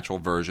supernatural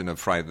version of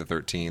Friday the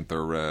 13th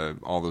or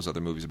all those other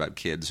movies about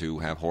kids who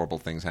have horrible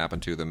things happen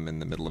to them in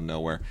the middle of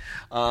nowhere.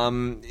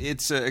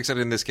 Except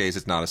in this case,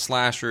 it's not a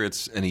slasher;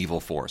 it's an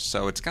evil force.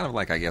 So it's kind of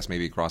like, I guess,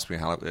 maybe a cross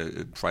between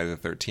Friday the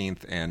 13th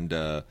and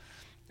The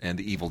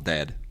Evil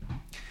Dead.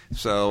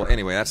 So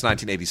anyway, that's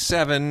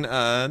 1987.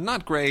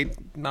 Not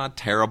great, not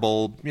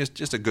terrible.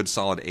 Just a good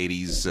solid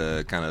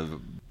 80s kind of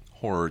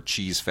horror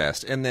cheese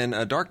fest. And then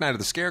Dark Night of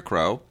the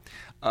Scarecrow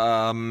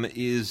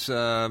is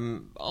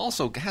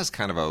also has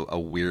kind of a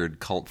weird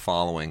cult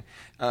following.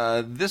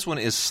 This one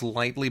is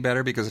slightly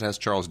better because it has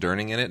Charles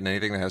Durning in it, and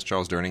anything that has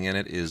Charles Durning in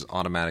it is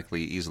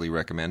automatically easily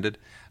recommended.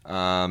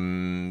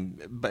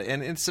 But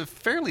it's a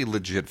fairly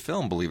legit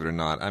film, believe it or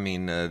not. I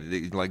mean,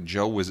 like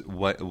Joe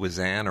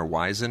Wizan or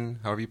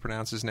Wizen, however you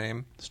pronounce his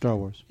name. Star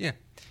Wars. Yeah.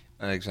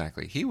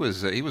 Exactly. He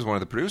was one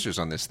of the producers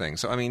on this thing.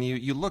 So I mean,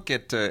 you look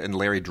at and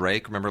Larry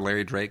Drake. Remember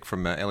Larry Drake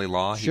from L.A.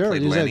 Law? Sure. He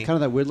played He's Lenny. kind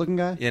of that weird looking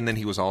guy. And then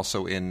he was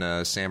also in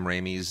Sam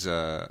Raimi's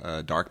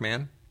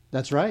Darkman.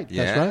 That's right.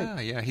 Yeah, that's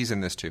right. Yeah, he's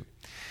in this too.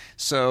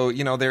 So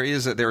there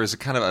is a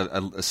kind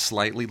of a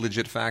slightly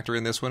legit factor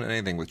in this one. And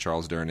anything with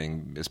Charles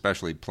Durning,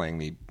 especially playing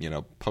the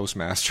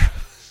postmaster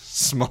of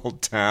small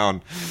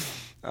town.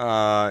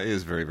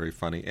 Is very, very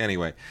funny.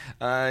 Anyway,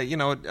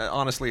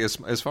 honestly,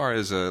 as far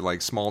as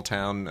like small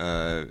town,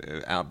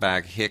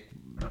 outback hick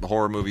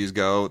horror movies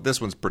go,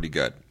 this one's pretty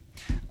good.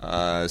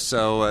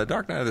 So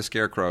Dark Night of the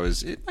Scarecrow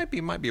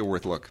might be a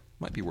worth look.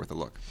 Might be worth a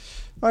look.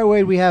 All right,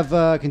 Wade, we have,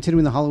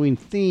 continuing the Halloween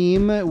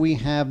theme, we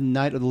have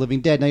Night of the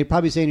Living Dead. Now, you're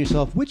probably saying to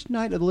yourself, which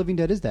Night of the Living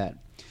Dead is that?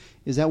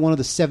 Is that one of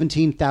the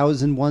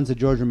 17,000 ones that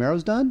George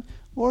Romero's done?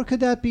 Or could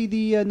that be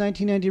the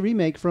 1990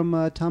 remake from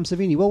Tom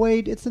Savini? Well,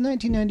 wait, it's the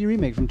 1990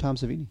 remake from Tom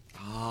Savini.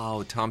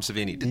 Oh, Tom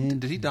Savini.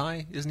 Did he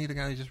die? Isn't he the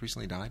guy who just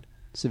recently died?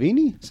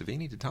 Savini?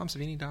 Savini? Did Tom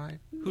Savini die?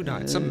 Who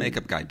died? Some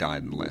makeup guy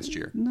died in the last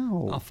year.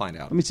 No. I'll find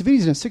out. I mean,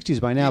 Savini's in his 60s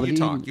by now. You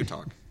but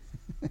talk.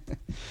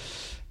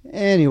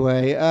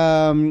 Anyway,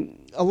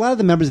 a lot of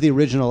the members of the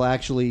original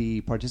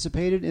actually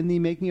participated in the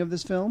making of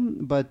this film,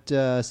 but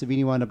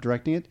Savini wound up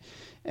directing it.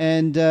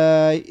 And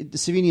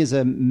Savini is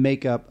a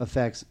makeup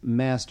effects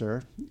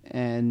master,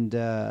 and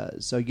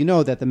so you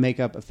know that the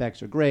makeup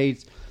effects are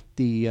great.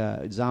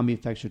 The zombie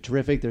effects are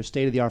terrific. They're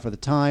state of the art for the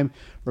time.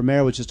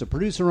 Romero was just a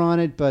producer on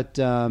it, but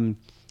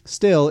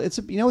still, it's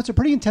a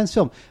pretty intense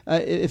film.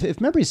 If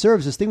memory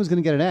serves, this thing was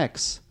going to get an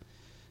X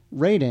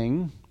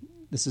rating.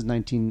 This is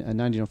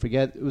 1990, don't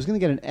forget. It was going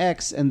to get an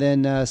X, and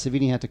then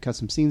Savini had to cut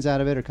some scenes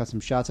out of it, or cut some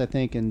shots, I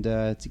think, and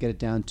to get it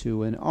down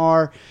to an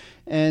R.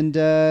 And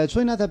it's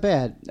really not that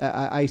bad.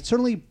 I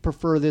certainly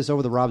prefer this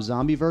over the Rob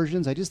Zombie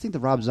versions. I just think the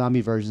Rob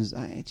Zombie versions,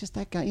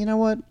 that guy, you know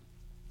what?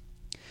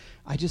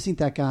 I just think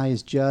that guy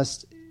he's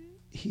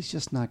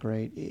just not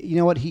great. You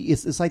know what?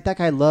 It's like that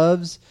guy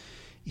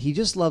he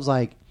just loves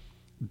like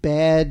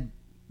bad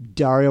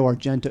Dario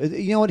Argento.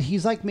 You know what?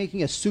 He's like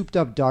making a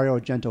souped-up Dario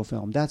Argento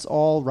film. That's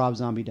all Rob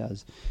Zombie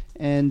does.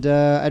 And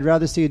I'd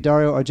rather see a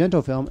Dario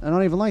Argento film. I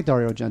don't even like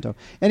Dario Argento.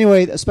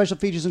 Anyway, the special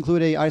features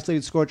include a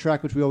isolated score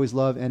track, which we always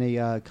love, and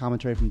a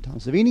commentary from Tom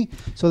Savini.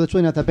 So that's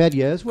really not that bad.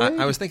 Yes,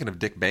 I was thinking of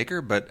Dick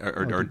Baker, but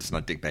or it's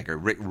not Dick Baker.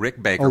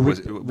 Rick Baker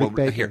Rick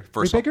Baker. Here,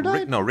 first Rick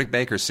Baker died? Rick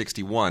Baker's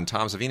 61.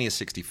 Tom Savini is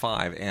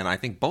 65, and I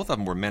think both of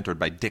them were mentored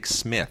by Dick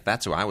Smith.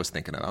 That's who I was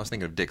thinking of. I was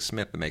thinking of Dick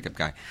Smith, the makeup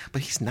guy,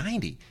 but he's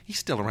 90. He's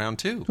still around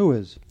too. Who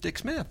is? Dick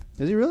Smith.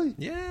 Is he really?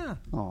 Yeah.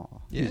 Oh,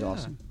 he's Yeah.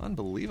 awesome.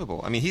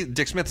 Unbelievable. I mean,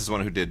 Dick Smith is the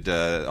one who did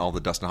all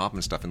the Dustin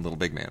Hoffman stuff in Little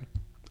Big Man.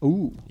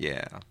 Ooh.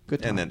 Yeah.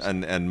 Good And times.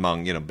 then and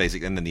among,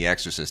 basic, and then The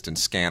Exorcist and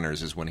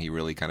Scanners is when he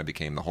really kind of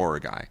became the horror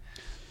guy.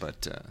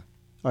 But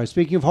All right,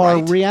 speaking of horror,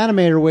 Right.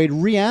 Reanimator, Wade.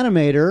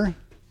 Reanimator.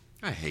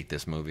 I hate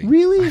this movie.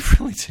 Really? I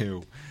really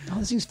do. Oh,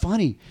 this thing's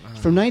funny.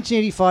 It's from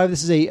 1985.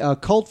 This is a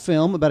cult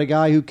film about a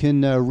guy who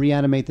can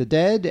reanimate the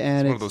dead.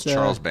 And One of those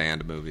Charles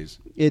Band movies.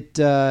 It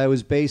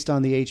was based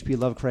on the H.P.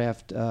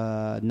 Lovecraft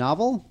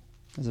novel,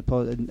 as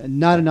opposed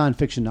not a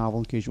nonfiction novel,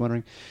 in case you're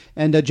wondering.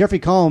 And Jeffrey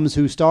Combs,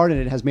 who starred in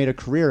it, has made a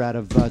career out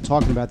of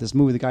talking about this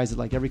movie. The guy's at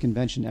like every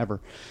convention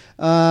ever.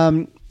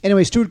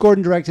 Anyway, Stuart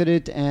Gordon directed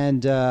it,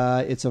 and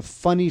it's a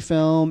funny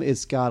film.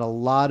 It's got a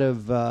lot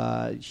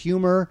of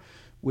humor,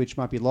 which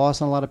might be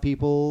lost on a lot of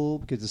people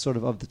because it's sort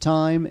of the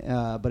time,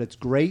 but it's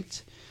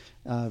great.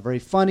 Very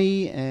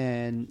funny,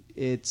 and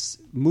it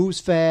moves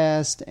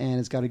fast, and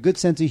it's got a good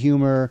sense of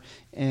humor,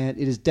 and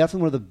it is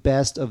definitely one of the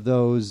best of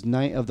those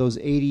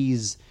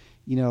 80s,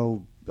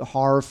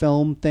 horror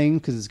film thing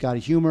because it's got a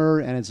humor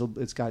and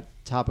it's got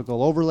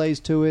topical overlays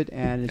to it,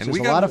 and it's just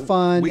a lot of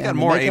fun. We got and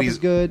more the makeup 80s. is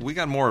good. We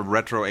got more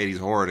retro 80s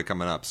horror to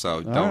coming up. So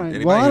All don't. right.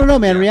 Anybody Well, I don't know,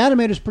 man. Yeah.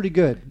 Reanimator's pretty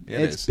good.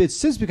 It It's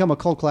since become a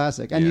cult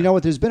classic, and Yeah. you know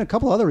what? There's been a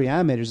couple other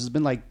Reanimators. There's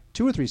been like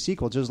 2 or 3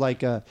 sequels. There's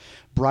like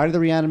Bride of the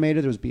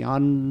Reanimator. There was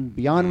Beyond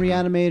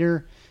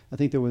Reanimator. I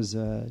think there was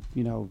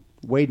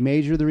Wade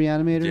Major the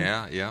Reanimator.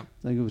 Yeah.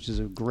 Which is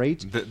a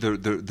great.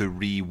 The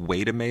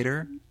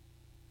re-waitamator,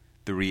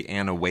 the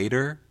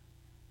re-anawator.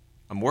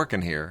 I'm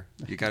working here.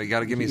 You got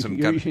to give me some.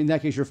 In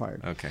that case, you're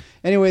fired. Okay.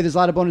 Anyway, there's a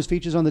lot of bonus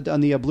features on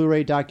the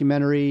Blu-ray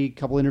documentary,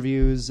 couple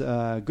interviews,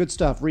 good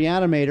stuff.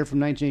 Reanimator from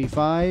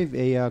 1985,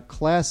 a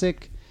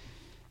classic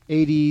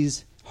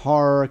 80s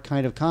horror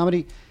kind of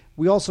comedy.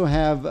 We also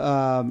have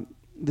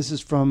this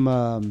is from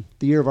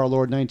the year of our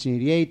Lord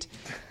 1988,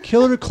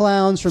 Killer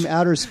Clowns from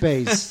Outer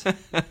Space.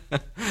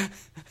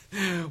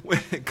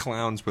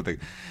 Clowns with a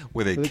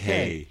a K.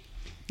 K.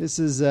 This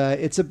is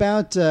it's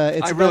about.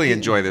 I really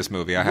enjoy this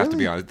movie. I have to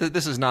be honest.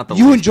 This is not the.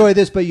 You least- enjoy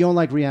this, but you don't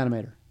like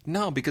Reanimator.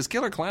 No, because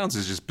Killer Clowns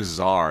is just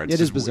bizarre. It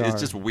is bizarre.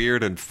 It's just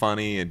weird and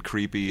funny and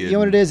creepy. You know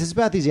what it is? It's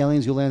about these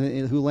aliens who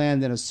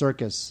land in a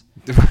circus.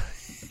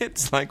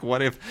 It's like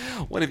what if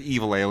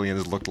evil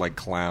aliens looked like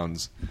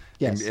clowns?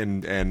 Yes.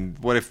 And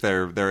what if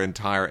their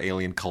entire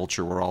alien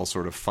culture were all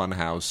sort of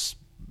funhouse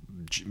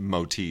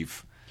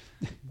motif?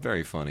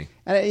 Very funny.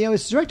 And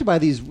it's directed by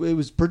these. It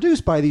was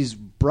produced by these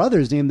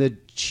brothers named the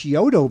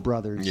Chiodo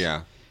brothers.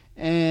 Yeah.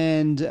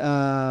 And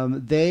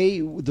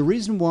the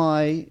reason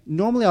why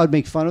normally I would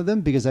make fun of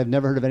them because I've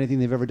never heard of anything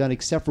they've ever done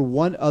except for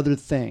one other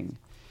thing,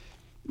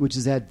 which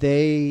is that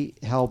they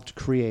helped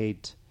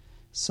create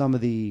some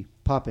of the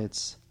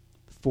puppets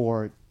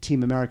for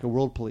Team America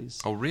World Police.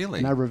 Oh, really?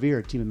 And I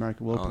revere Team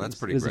America World Police. That's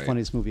pretty It is great. the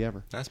funniest movie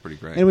ever. That's pretty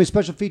great. Anyway,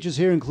 special features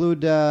here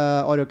include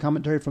audio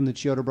commentary from the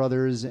Chiodo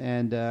brothers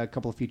and a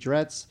couple of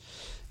featurettes.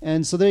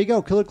 And so there you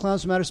go, Killer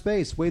Clowns from Outer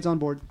Space. Wade's on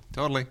board.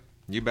 Totally.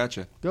 You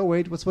betcha. Go,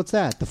 Wade. What's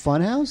that? The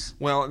Funhouse?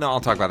 Well, no, I'll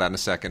talk about that in a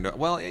second.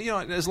 Well,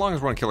 as long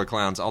as we're on Killer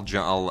Clowns, I'll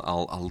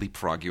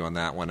leapfrog you on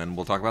that one, and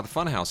we'll talk about the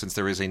Funhouse since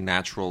there is a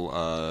natural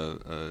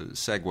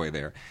segue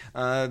there.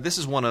 This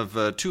is one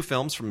of 2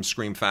 films from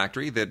Scream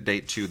Factory that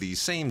date to the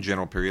same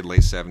general period,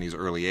 late 70s,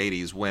 early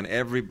 80s, when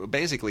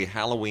basically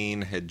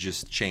Halloween had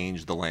just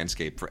changed the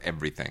landscape for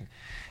everything.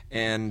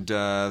 And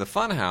the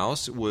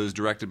Funhouse was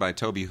directed by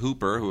Tobe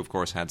Hooper, who, of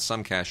course, had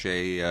some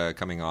cachet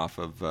coming off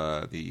of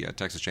the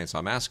Texas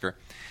Chainsaw Massacre.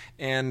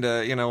 And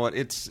you know what?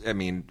 It's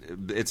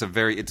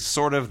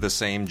sort of the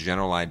same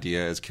general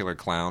idea as Killer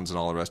Clowns and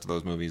all the rest of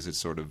those movies. It's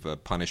sort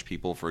of punish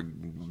people for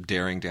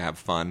daring to have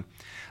fun.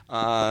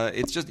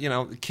 It's just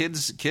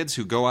kids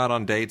who go out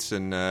on dates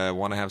and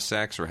want to have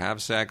sex or have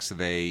sex.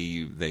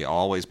 They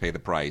always pay the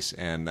price,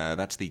 and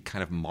that's the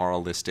kind of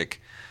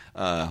moralistic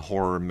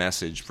horror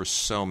message for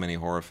so many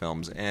horror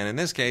films. And in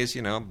this case,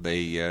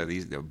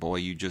 boy,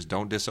 you just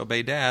don't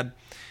disobey Dad.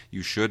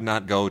 You should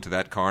not go to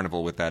that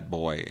carnival with that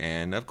boy.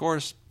 And of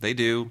course, they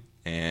do.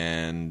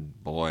 And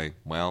boy,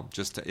 well,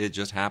 it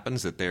just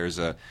happens that there's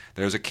a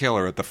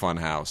killer at the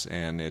Funhouse,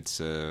 and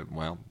it's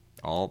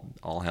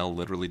all hell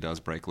literally does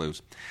break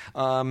loose.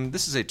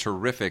 This is a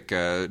terrific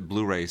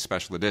Blu-ray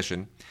special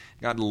edition.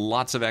 Got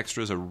lots of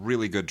extras, a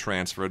really good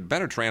transfer, a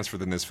better transfer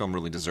than this film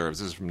really deserves.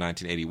 This is from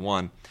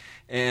 1981.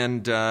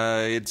 And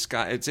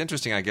it's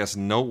interesting, I guess,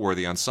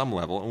 noteworthy on some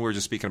level. And we were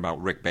just speaking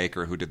about Rick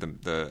Baker, who did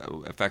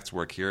the effects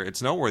work here.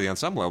 It's noteworthy on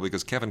some level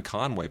because Kevin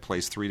Conway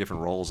plays 3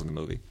 different roles in the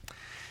movie.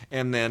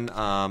 And then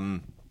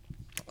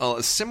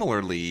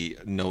similarly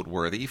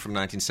noteworthy from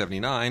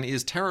 1979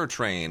 is Terror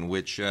Train,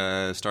 which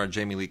starred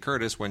Jamie Lee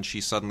Curtis when she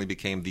suddenly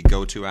became the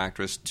go-to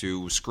actress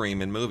to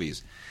scream in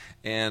movies.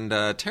 And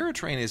Terror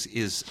Train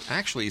is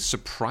actually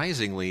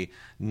surprisingly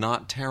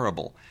not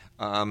terrible.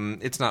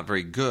 It's not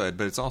very good,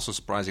 but it's also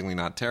surprisingly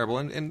not terrible.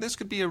 And this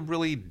could be a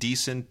really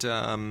decent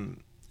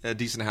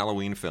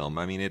Halloween film.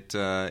 I mean,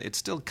 it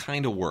still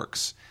kind of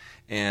works.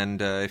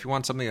 And if you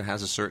want something that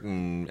has a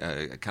certain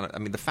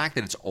the fact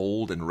that it's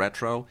old and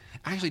retro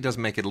actually does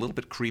make it a little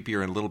bit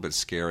creepier and a little bit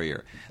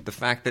scarier. The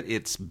fact that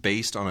it's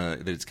based on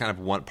that it's kind of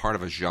one part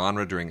of a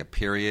genre during a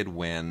period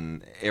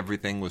when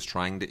everything was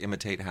trying to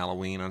imitate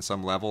Halloween on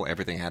some level.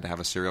 Everything had to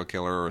have a serial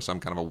killer or some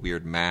kind of a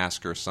weird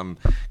mask or some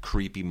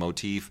creepy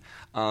motif.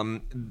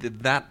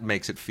 That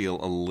makes it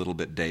feel a little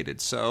bit dated.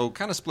 So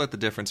kind of split the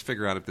difference.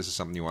 Figure out if this is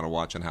something you want to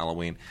watch on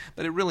Halloween.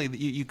 But it really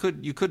you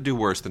could do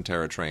worse than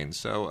Terror Train.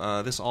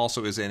 So this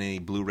also is in a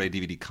Blu-ray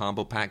DVD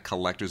combo pack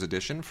collector's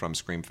edition from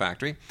Scream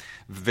Factory.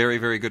 Very,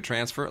 very good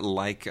transfer.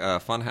 Like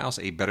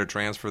Funhouse, a better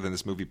transfer than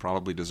this movie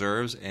probably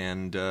deserves.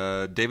 And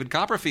David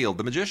Copperfield,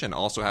 the magician,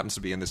 also happens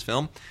to be in this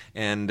film.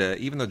 And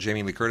even though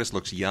Jamie Lee Curtis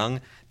looks young,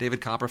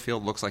 David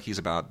Copperfield looks like he's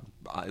about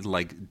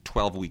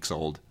 12 weeks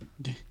old.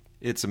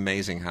 It's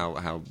amazing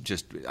how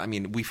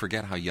we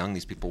forget how young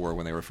these people were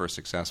when they were first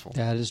successful.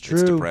 That is true.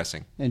 It's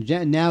depressing. And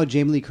now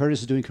Jamie Lee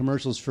Curtis is doing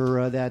commercials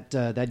for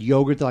that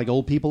yogurt that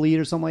old people eat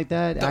or something like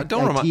that.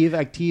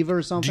 Activa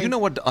or something. Do you know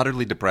what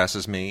utterly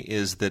depresses me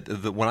is that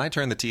when I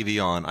turn the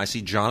TV on, I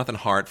see Jonathan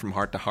Hart from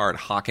Heart to Heart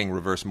hawking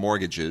reverse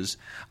mortgages.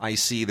 I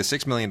see the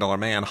 $6 Million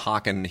Man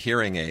hawking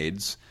hearing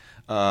aids.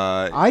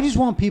 I just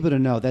want people to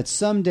know that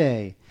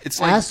someday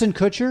Ashton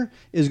Kutcher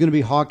is going to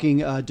be hawking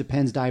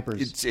Depends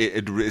diapers.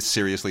 It's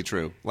seriously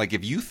true. Like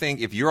if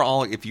you're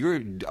all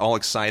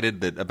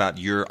excited about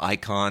your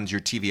icons,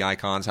 your TV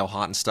icons, how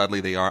hot and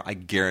studly they are, I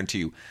guarantee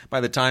you, by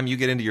the time you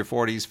get into your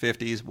 40s,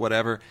 50s,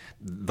 whatever,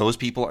 those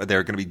people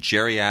they're going to be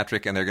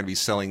geriatric and they're going to be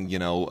selling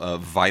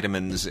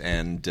vitamins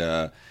and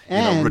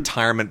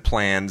retirement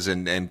plans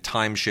and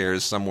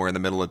timeshares somewhere in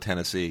the middle of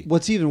Tennessee.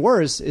 What's even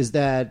worse is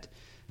that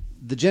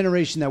the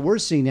generation that we're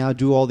seeing now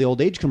do all the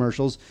old age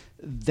commercials,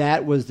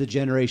 that was the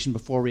generation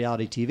before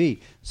reality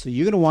TV. So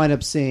you're going to wind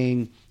up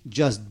seeing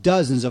just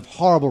dozens of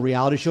horrible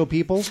reality show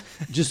people,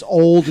 just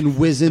old and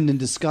wizened and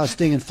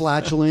disgusting and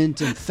flatulent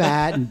and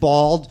fat and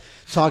bald,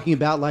 talking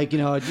about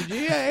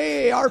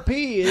hey,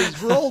 RP is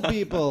for old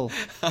people.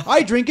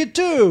 I drink it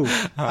too.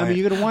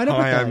 You're going to wind up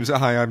with that.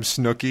 Hi, I'm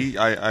Snooki.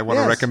 I want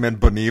to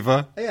recommend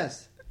Boniva.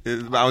 Yes.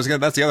 That's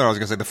the other I was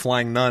going to say. The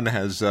Flying Nun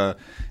has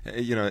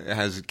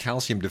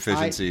calcium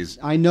deficiencies.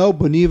 I know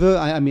Boniva.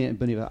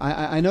 Boniva.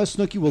 I know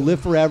Snooki will live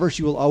forever.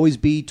 She will always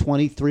be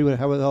 23,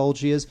 however old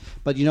she is.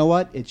 But you know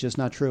what? It's just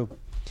not true.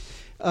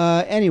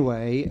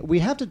 Anyway, we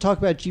have to talk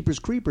about Jeepers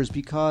Creepers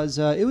because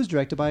it was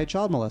directed by a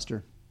child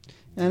molester.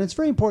 And it's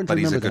very important to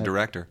remember that. But he's a good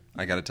director.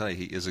 I got to tell you,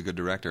 he is a good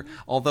director.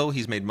 Although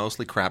he's made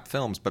mostly crap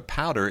films, but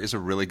Powder is a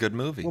really good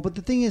movie. Well, but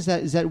the thing is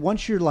that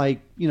once you're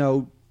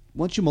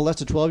once you molest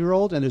a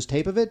 12-year-old and there's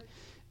tape of it,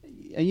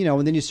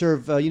 and then you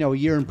serve a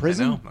year in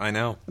prison. I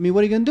know. I mean, what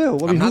are you going to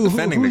do? I'm not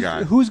defending the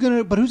guy. Who's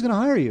going to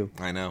hire you?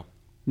 I know.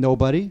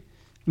 Nobody.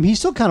 I mean, he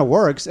still kind of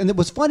works. And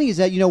what's funny is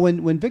that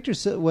when Victor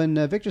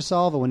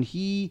Salva, when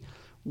he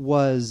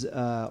was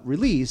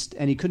released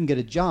and he couldn't get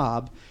a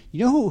job,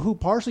 you know who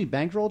partially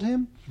bankrolled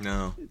him?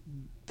 No.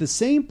 The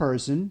same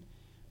person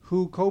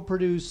who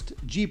co-produced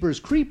Jeepers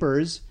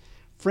Creepers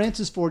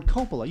Francis Ford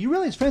Coppola. You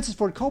realize Francis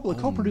Ford Coppola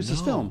co-produced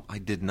this film? I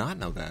did not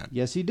know that.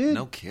 Yes, he did.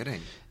 No kidding.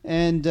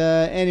 And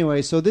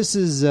anyway, so this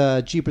is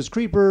Jeepers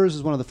Creepers.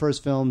 Is one of the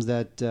first films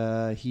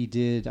that he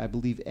did, I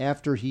believe,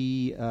 after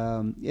he...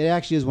 it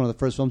actually is one of the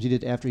first films he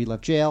did after he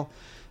left jail,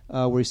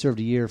 where he served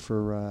a year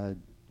for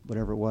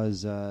whatever it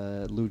was,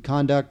 lewd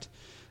conduct.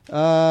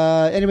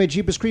 Anyway,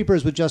 Jeepers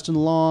Creepers with Justin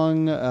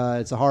Long.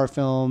 It's a horror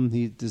film.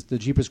 The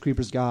Jeepers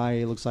Creepers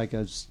guy looks like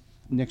a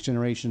next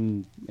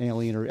generation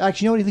alien, or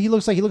actually, you know what he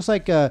looks like? He looks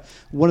like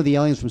one of the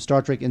aliens from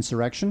Star Trek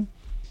Insurrection,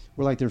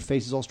 where like their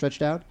faces all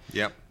stretched out.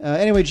 Yep.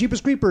 Anyway,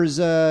 Jeepers Creepers,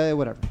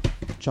 whatever.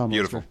 John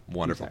Beautiful, Monster.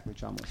 wonderful. Exactly,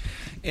 John Monster.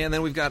 And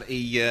then we've got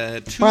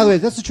a two. By the way,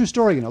 that's a true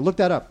story. Look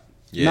that up.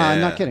 Yeah. No,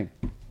 I'm not kidding.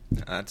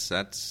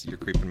 That's you're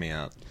creeping me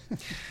out.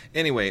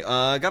 Anyway,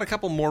 got a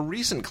couple more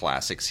recent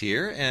classics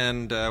here,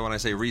 and when I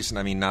say recent,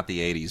 I mean not the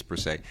 80s per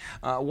se.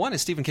 One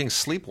is Stephen King's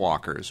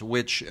Sleepwalkers,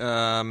 which,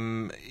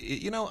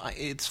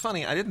 it's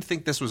funny. I didn't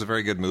think this was a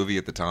very good movie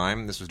at the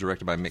time. This was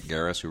directed by Mick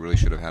Garris, who really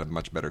should have had a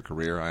much better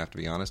career, I have to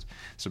be honest.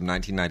 It's from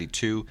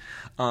 1992.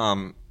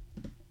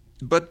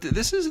 But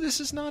this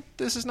is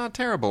not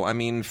terrible. I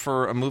mean,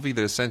 for a movie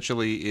that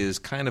essentially is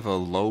kind of a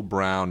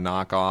lowbrow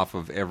knockoff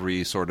of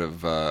every sort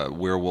of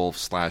werewolf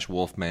 /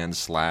 wolfman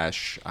 / I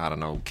don't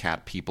know,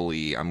 cat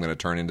people-y, I'm going to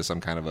turn into some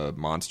kind of a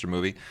monster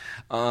movie.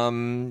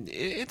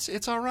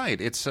 It's all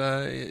right. It's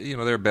there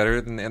are better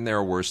and there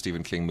are worse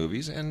Stephen King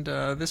movies, and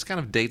this kind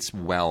of dates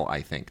well,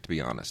 I think, to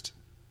be honest.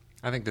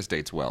 I think this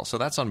dates well. So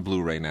that's on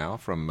Blu-ray now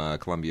from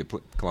Columbia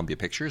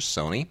Pictures,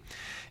 Sony.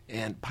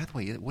 And by the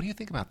way, what do you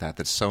think about that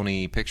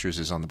Sony Pictures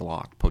is on the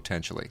block,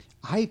 potentially?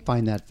 I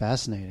find that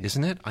fascinating.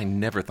 Isn't it? I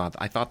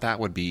thought that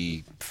would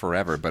be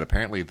forever, but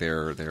apparently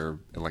their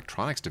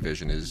electronics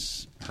division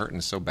is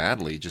hurting so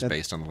badly just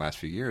based on the last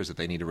few years that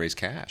they need to raise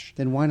cash.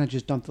 Then why not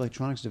just dump the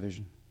electronics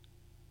division?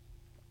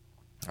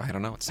 I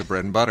don't know. It's the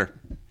bread and butter.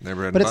 Their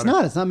bread and But butter. it's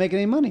not. It's not making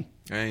any money.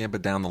 Yeah,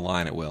 but down the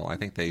line it will. I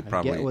think they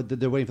probably...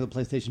 They're waiting for the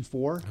PlayStation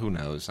 4? Who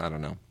knows? I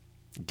don't know.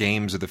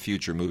 Games of the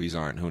future, movies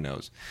aren't. Who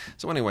knows?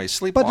 So anyway,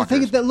 Sleepwalkers. But the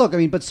thing is that, look, I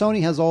mean, but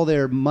Sony has all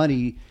their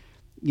money,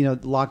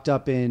 locked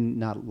up in,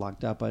 not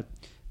locked up, but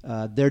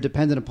they're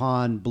dependent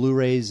upon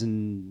Blu-rays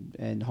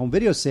and home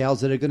video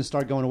sales that are going to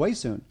start going away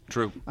soon.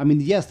 True. I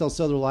mean, yes, they'll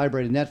sell their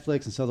library to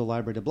Netflix and sell their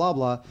library to blah,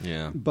 blah.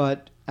 Yeah.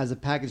 But as a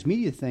packaged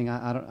media thing,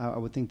 I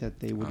would think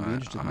that they wouldn't be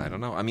interested in that. I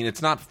don't know. I mean,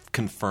 it's not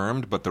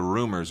confirmed, but the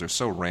rumors are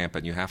so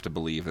rampant, you have to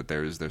believe that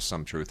there's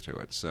some truth to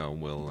it. So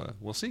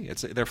we'll see.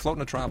 They're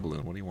floating a trial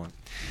balloon. What do you want?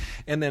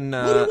 And then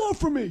what do you want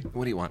from me?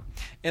 What do you want?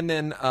 And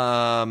then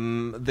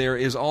there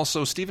is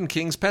also Stephen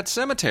King's Pet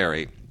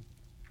Sematary.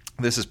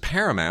 This is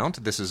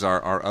Paramount. This is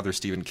our other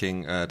Stephen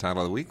King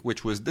title of the week,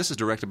 this is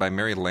directed by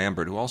Mary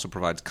Lambert, who also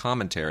provides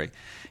commentary.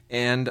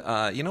 And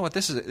you know what?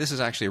 This is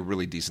actually a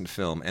really decent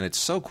film, and it's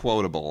so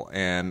quotable.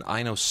 And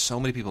I know so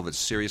many people that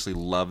seriously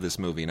love this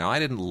movie. Now, I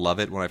didn't love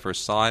it when I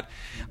first saw it,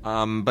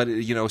 but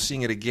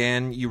seeing it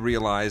again, you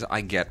realize I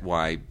get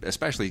why,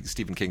 especially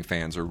Stephen King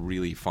fans are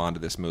really fond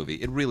of this movie.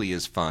 It really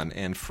is fun.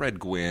 And Fred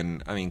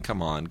Gwynne, I mean,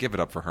 come on, give it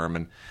up for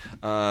Herman.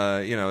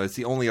 It's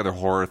the only other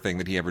horror thing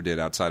that he ever did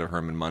outside of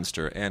Herman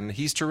Munster, and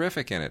he's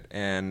terrific in it.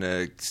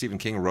 And Stephen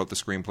King wrote the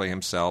screenplay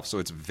himself, so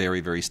it's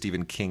very, very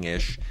Stephen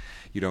King-ish.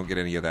 You don't get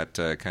any of that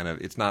kind of...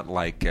 It's not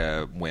like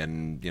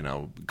when,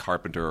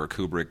 Carpenter or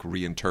Kubrick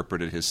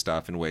reinterpreted his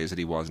stuff in ways that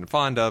he wasn't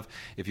fond of.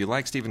 If you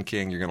like Stephen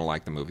King, you're going to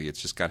like the movie. It's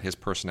just got his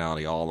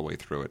personality all the way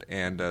through it.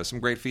 And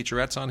some great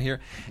featurettes on here,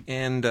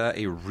 and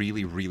a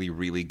really, really,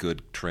 really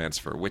good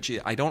transfer, which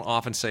I don't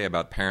often say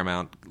about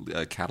Paramount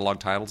catalog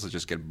titles that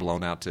just get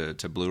blown out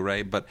to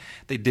Blu-ray, but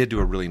they did do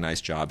a really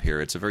nice job here.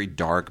 It's a very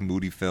dark,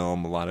 moody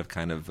film, a lot of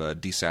kind of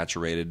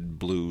desaturated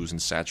blues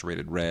and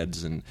saturated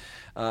reds, and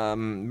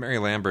Mary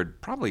Lambert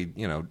probably,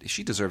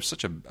 she deserves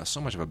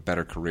so much of a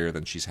better career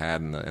than she's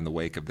had in the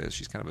wake of this.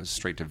 She's kind of a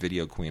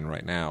straight-to-video queen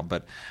right now.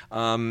 But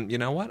you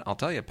know what? I'll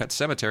tell you, Pet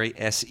Sematary,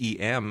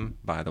 S-E-M,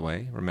 by the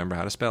way. Remember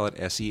how to spell it,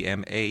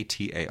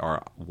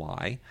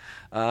 S-E-M-A-T-A-R-Y.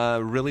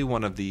 Really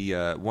one of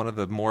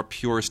the more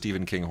pure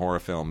Stephen King horror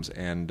films.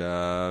 And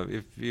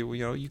if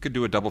you could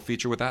do a double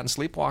feature with that and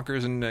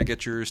Sleepwalkers and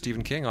get your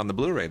Stephen King on the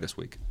Blu-ray this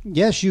week.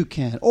 Yes, you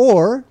can.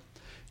 Or...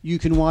 you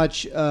can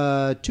watch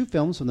two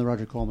films from the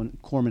Roger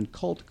Corman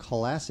Cult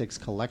Classics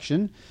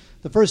collection.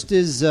 The first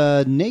is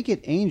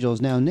Naked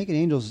Angels. Now, Naked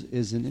Angels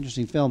is an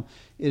interesting film.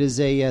 It's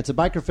a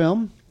biker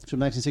film. It's from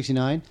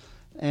 1969.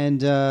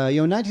 And, in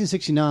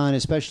 1969,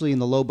 especially in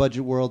the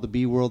low-budget world, the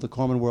B world, the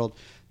Corman world,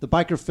 the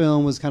biker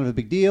film was kind of a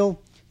big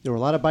deal. There were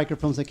a lot of biker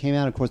films that came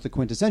out. Of course, the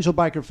quintessential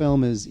biker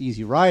film is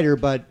Easy Rider,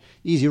 but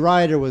Easy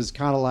Rider was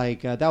kind of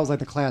like, that was like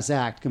the class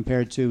act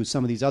compared to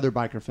some of these other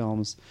biker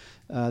films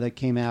that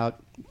came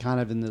out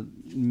kind of in the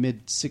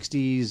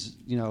mid-'60s,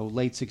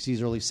 late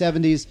 60s, early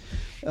 70s.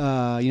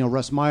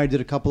 Russ Meyer did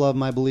a couple of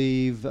them, I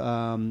believe.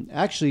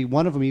 Actually,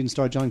 one of them even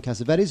starred John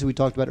Cassavetes, who we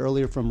talked about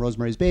earlier from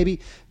Rosemary's Baby.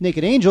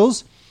 Naked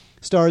Angels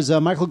Stars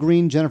Michael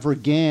Green, Jennifer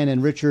Gann,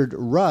 and Richard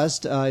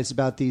Rust. It's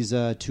about these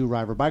two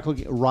rival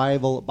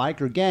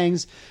biker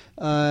gangs.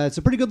 It's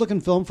a pretty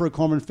good-looking film for a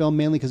Corman film,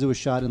 mainly because it was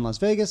shot in Las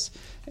Vegas.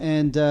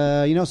 And,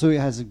 so it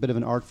has a bit of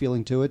an art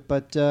feeling to it.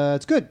 But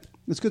it's good.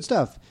 It's good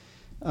stuff.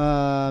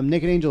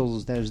 Naked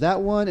Angels, there's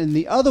that one. And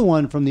the other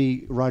one from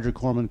the Roger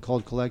Corman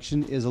Cult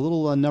Collection is a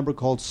little number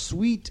called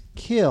Sweet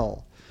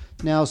Kill.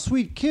 Now,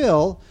 Sweet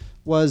Kill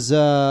was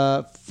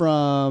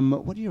from...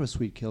 What year was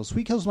Sweet Kill?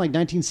 Sweet Kill's from like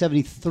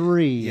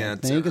 1973, yeah, I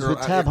think. It's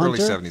with Tab early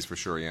Hunter. 70s for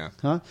sure, yeah.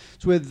 Huh?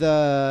 It's with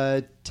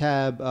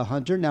Tab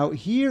Hunter. Now,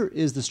 here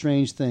is the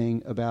strange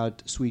thing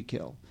about Sweet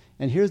Kill.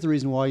 And here's the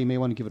reason why you may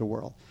want to give it a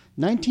whirl.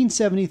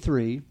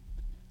 1973,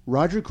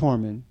 Roger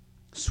Corman,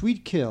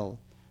 Sweet Kill,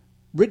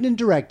 written and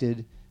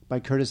directed by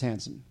Curtis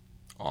Hanson.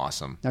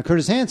 Awesome. Now,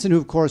 Curtis Hanson, who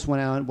of course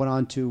went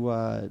on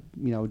to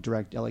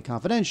direct L.A.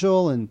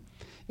 Confidential and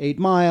 8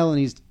 Mile, and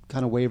he's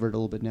kind of wavered a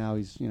little bit now.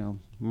 He's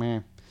meh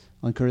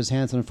on Curtis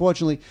Hanson,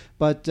 unfortunately.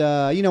 But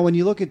when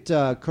you look at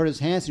Curtis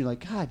Hanson, you're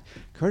like, God,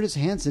 Curtis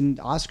Hanson,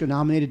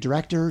 Oscar-nominated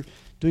director,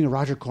 doing a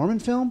Roger Corman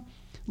film.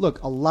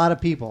 Look, a lot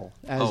of people,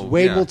 as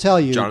Wade will tell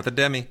you, Jonathan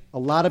Demme. A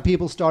lot of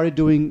people started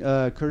doing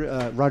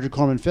Roger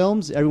Corman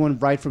films. Everyone,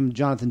 right from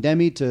Jonathan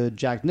Demme to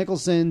Jack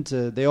Nicholson,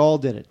 they all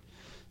did it.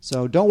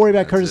 So don't worry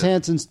about Curtis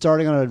Hanson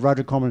starting on a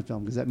Roger Corman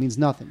film, because that means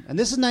nothing. And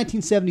this is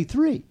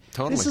 1973.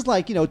 Totally. This is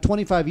like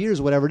 25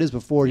 years, or whatever it is,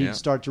 before you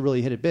start to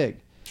really hit it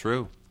big.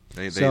 True.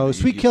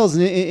 Sweet Kill's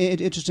an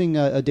interesting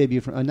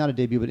debut, not a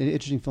debut, but an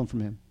interesting film from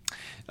him.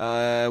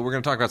 We're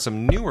going to talk about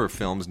some newer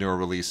films, newer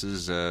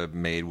releases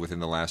made within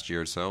the last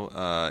year or so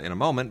in a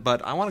moment.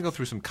 But I want to go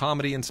through some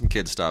comedy and some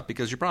kid stuff,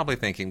 because you're probably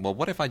thinking, well,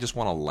 what if I just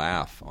want to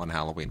laugh on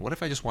Halloween? What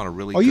if I just want to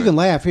really... you can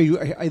laugh.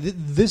 Here,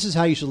 this is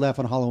how you should laugh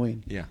on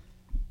Halloween. Yeah.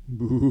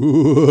 And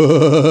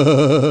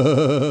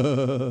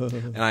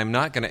I'm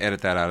not going to edit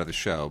that out of the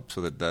show,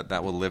 so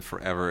that will live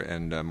forever,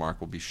 and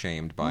Mark will be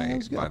shamed by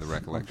the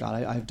recollection. Oh,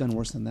 God, I've done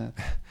worse than that.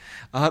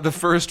 The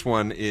first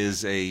one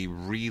is a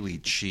really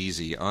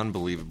cheesy,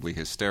 unbelievably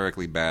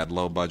hysterically bad,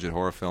 low-budget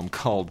horror film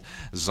called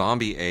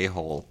Zombie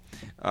A-Hole.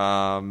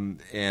 And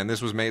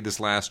this was made this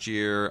last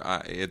year.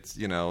 It's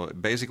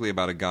basically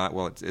about a guy.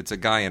 Well, it's a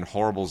guy in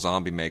horrible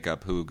zombie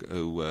makeup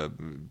who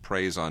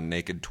preys on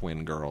naked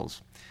twin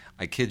girls.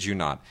 I kid you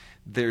not.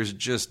 There's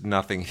just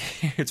nothing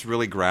here. It's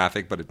really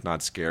graphic, but it's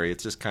not scary.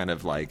 It's just kind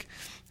of like,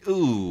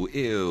 ooh,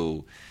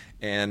 ew.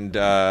 And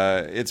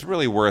it's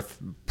really worth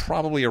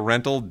probably a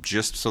rental,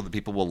 just so that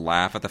people will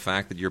laugh at the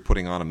fact that you're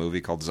putting on a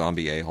movie called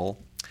Zombie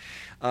A-Hole.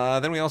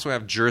 Then we also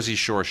have Jersey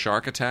Shore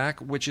Shark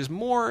Attack, which is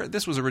more...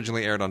 This was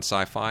originally aired on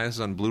Sci-Fi. It's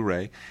on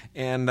Blu-ray.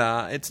 And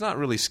it's not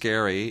really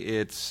scary.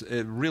 It's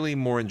really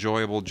more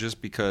enjoyable just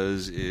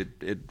because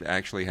it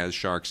actually has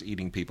sharks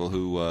eating people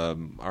who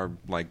are,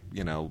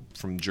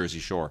 from Jersey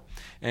Shore.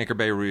 Anchor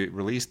Bay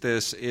released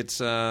this. It's,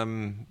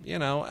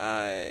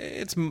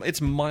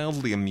 it's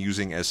mildly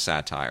amusing as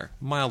satire.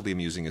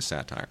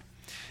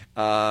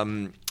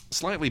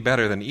 Slightly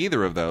better than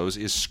either of those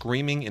is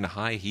Screaming in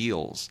High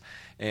Heels.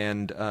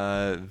 And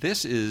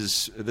this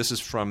is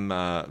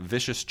from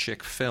Vicious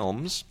Chick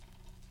Films,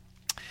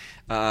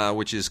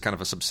 which is kind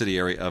of a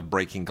subsidiary of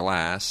Breaking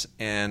Glass.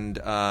 And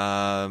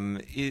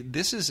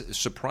this is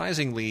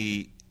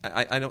surprisingly...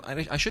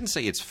 I shouldn't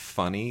say it's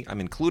funny. I'm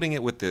including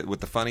it with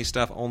the funny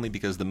stuff only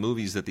because the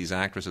movies that these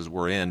actresses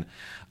were in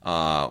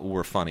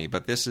were funny.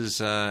 But this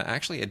is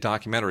actually a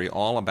documentary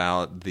all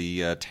about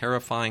the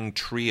terrifying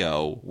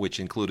trio, which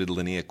included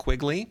Linnea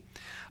Quigley,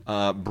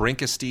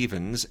 Brinka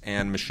Stevens,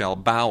 and Michelle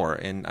Bauer.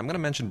 And I'm going to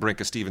mention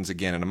Brinka Stevens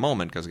again in a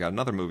moment because I got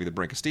another movie that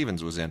Brinka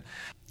Stevens was in.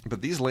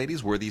 But these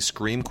ladies were the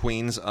scream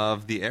queens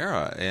of the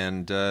era,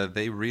 and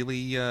they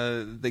really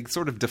they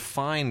sort of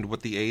defined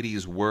what the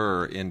 80s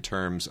were in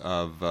terms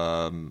of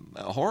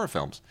horror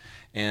films.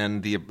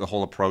 And the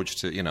whole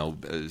approach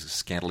to,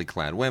 scantily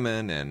clad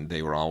women, and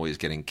they were always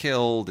getting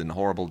killed in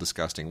horrible,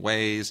 disgusting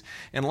ways.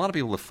 And a lot of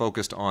people have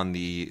focused on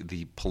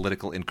the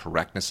political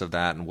incorrectness of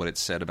that and what it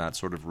said about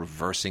sort of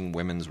reversing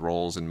women's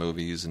roles in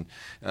movies, and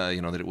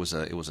that it was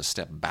a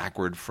step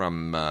backward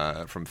from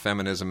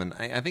feminism. And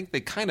I think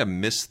they kind of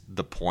missed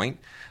the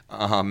point.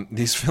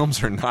 These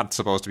films are not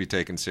supposed to be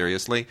taken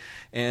seriously,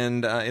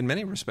 and in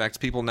many respects,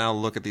 people now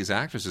look at these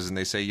actresses and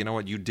they say, you know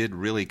what, you did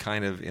really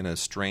kind of, in a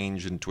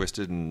strange and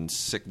twisted and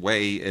sick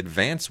way,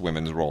 advance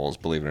women's roles,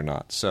 believe it or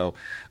not. So,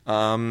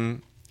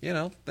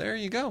 there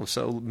you go.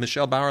 So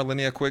Michelle Bauer,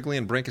 Linnea Quigley,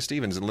 and Brinka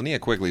Stevens. And Linnea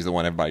Quigley is the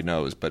one everybody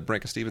knows, but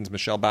Brinka Stevens,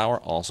 Michelle Bauer,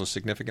 also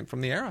significant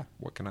from the era.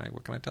 What can I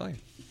tell you?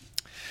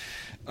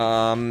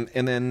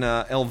 And then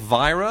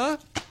Elvira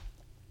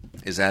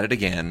is at it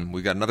again.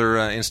 We've got another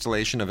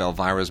installation of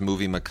Elvira's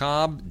movie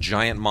Macabre,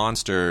 Giant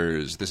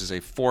Monsters. This is a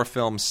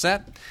 4-film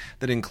set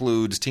that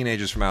includes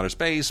Teenagers from Outer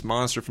Space,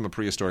 Monster from a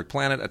Prehistoric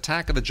Planet,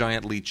 Attack of the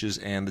Giant Leeches,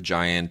 and the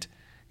Giant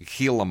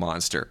Gila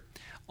Monster.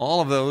 All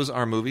of those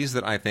are movies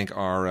that I think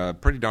are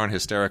pretty darn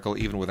hysterical,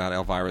 even without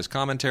Elvira's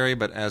commentary.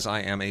 But as I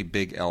am a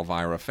big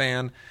Elvira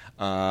fan,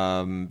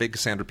 big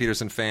Sandra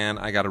Peterson fan,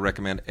 I got to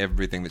recommend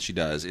everything that she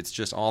does. It's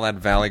just all that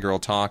Valley Girl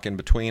talk in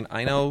between.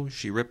 I know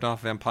she ripped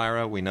off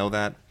Vampira, we know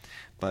that,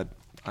 but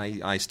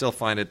I still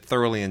find it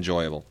thoroughly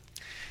enjoyable.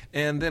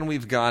 And then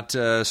we've got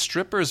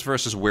Strippers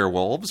versus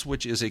Werewolves,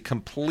 which is a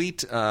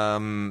complete...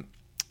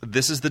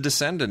 this is the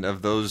descendant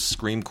of those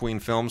Scream Queen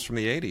films from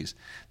the 80s.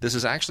 This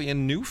is actually a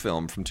new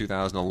film from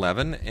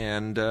 2011,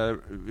 and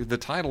the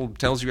title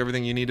tells you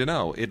everything you need to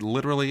know. It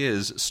literally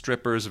is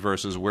Strippers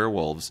versus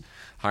Werewolves.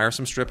 Hire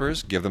some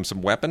strippers, give them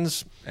some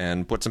weapons,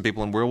 and put some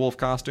people in werewolf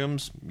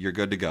costumes. You're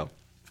good to go.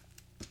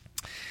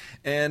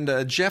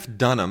 And Jeff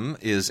Dunham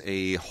is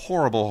a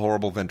horrible,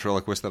 horrible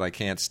ventriloquist that I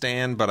can't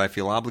stand, but I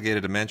feel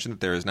obligated to mention that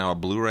there is now a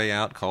Blu-ray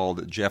out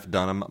called Jeff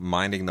Dunham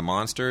Minding the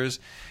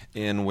Monsters,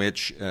 in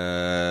which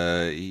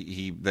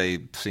they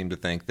seem to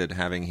think that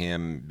having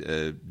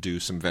him do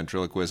some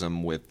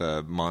ventriloquism with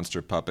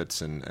monster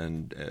puppets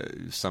and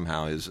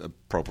somehow is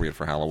appropriate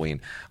for Halloween.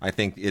 I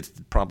think it's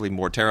probably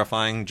more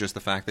terrifying just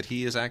the fact that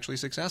he is actually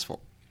successful.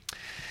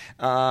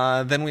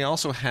 Then we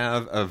also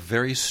have a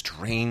very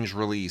strange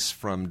release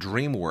from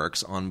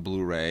DreamWorks on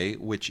Blu-ray,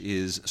 which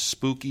is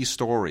Spooky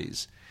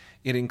Stories.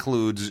 It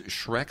includes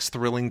Shrek's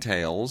Thrilling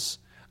Tales,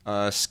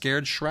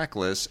 Scared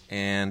Shrekless,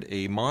 and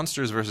a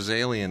Monsters vs.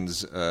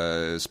 Aliens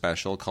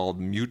special called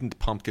Mutant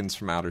Pumpkins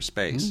from Outer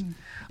Space.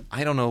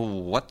 I don't know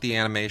what the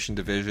animation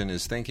division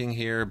is thinking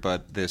here,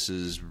 but this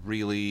is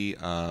really...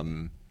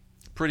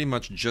 pretty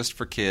much just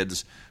for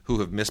kids who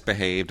have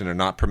misbehaved and are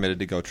not permitted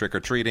to go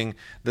trick-or-treating.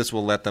 This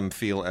will let them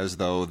feel as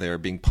though they're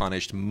being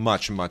punished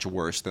much, much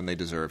worse than they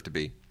deserve to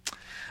be.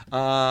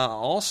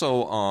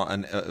 Also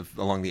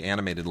along the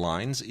animated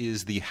lines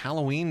is the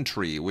Halloween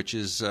Tree, which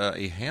is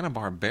a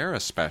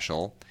Hanna-Barbera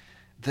special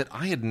that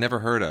I had never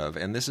heard of.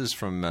 And this is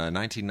from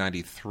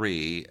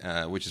 1993,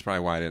 which is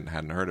probably why I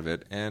hadn't heard of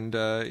it. And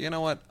you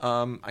know what?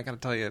 I got to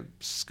tell you,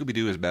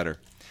 Scooby-Doo is better.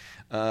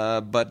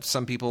 But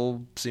some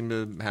people seem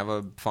to have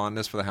a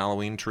fondness for the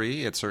Halloween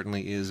Tree. It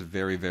certainly is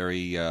very,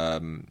 very...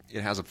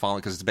 it has a following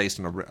because it's based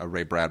on a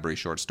Ray Bradbury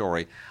short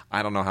story.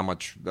 I don't know how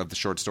much of the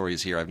short story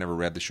is here. I've never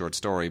read the short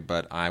story,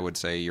 but I would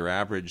say your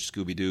average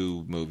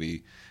Scooby-Doo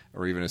movie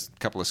or even a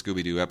couple of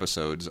Scooby-Doo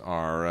episodes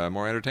are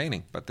more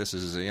entertaining. But this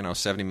is,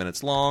 70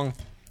 minutes long.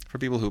 For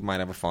people who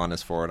might have a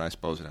fondness for it, I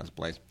suppose it has a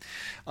place.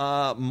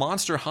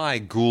 Monster High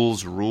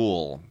Ghouls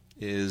Rule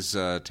is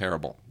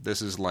terrible.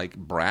 This is like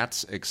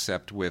Bratz,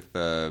 except with...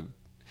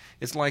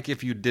 it's like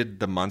if you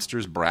did the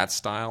Munsters Bratz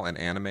style and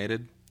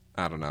animated.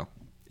 I don't know.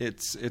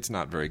 It's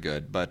not very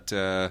good, but,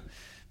 this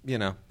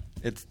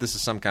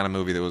is some kind of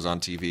movie that was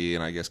on TV,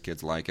 and I guess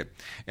kids like it.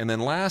 And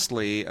then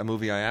lastly, a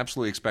movie I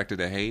absolutely expected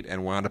to hate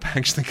and wound up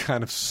actually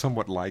kind of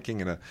somewhat liking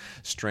in a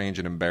strange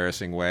and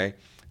embarrassing way.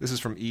 This is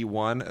from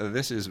E1.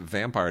 This is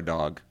Vampire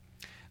Dog.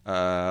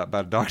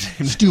 About a dog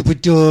named...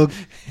 Stupid dog.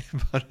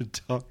 About a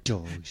dog.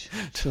 Dogs.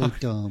 So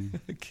dumb.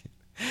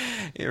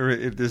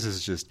 This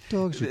is just...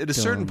 Dogs are at a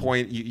certain dumb.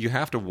 point, you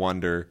have to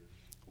wonder...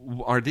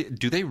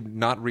 do they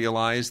not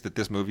realize that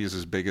this movie is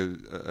as big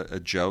a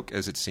joke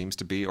as it seems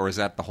to be, or is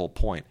that the whole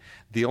point?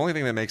 The only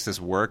thing that makes this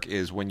work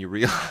is when you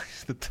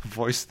realize that the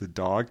voice of the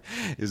dog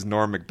is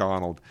Norm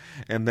Macdonald,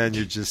 and then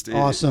you just...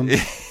 Awesome.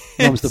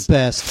 Norm's the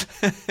best.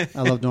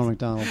 I love Norm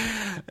Macdonald.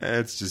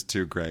 It's just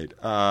too great.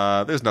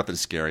 There's nothing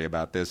scary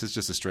about this. It's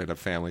just a straight-up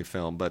family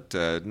film, but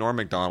Norm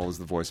Macdonald as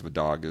the voice of a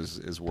dog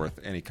is worth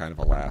any kind of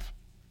a laugh.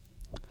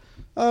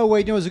 Oh,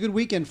 wait, it was a good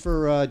weekend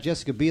for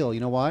Jessica Biel. You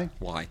know why?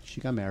 Why? She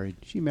got married.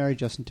 She married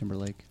Justin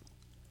Timberlake.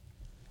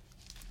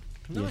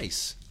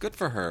 Nice. Good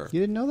for her. You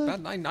didn't know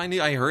that?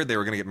 I heard they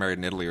were going to get married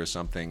in Italy or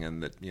something,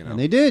 and that, And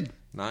they did.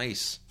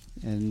 Nice.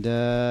 And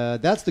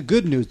that's the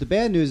good news. The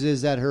bad news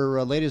is that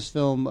her latest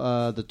film,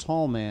 The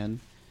Tall Man,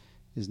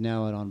 is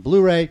now out on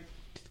Blu-ray.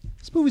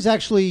 This movie's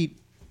actually...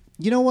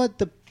 You know what?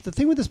 The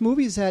thing with this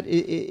movie is that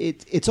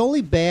it's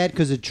only bad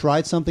because it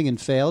tried something and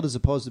failed, as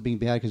opposed to being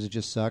bad because it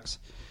just sucks.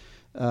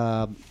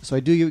 So I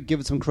do give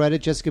it some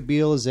credit. Jessica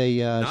Biel is a...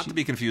 Not to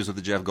be confused with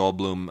the Jeff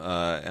Goldblum,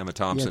 Emma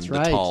Thompson, that's The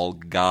right. Tall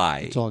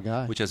Guy. The Tall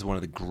Guy. Which has one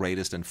of the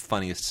greatest and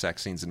funniest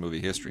sex scenes in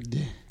movie history.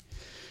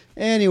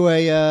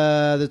 Anyway,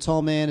 The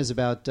Tall Man is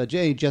about...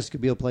 Jessica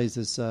Biel plays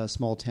this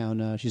small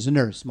town... she's a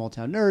nurse, small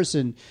town nurse,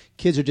 and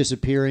kids are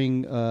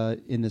disappearing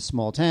in this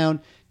small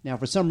town. Now,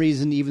 for some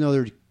reason, even though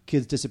there are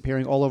kids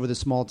disappearing all over the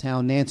small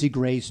town, Nancy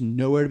Grace,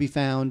 nowhere to be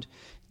found.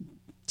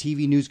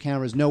 TV news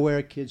cameras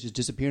nowhere. Kids just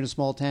disappear in a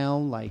small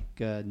town like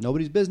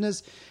nobody's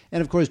business.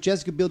 And, of course,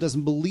 Jessica Biel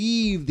doesn't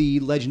believe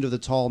the legend of the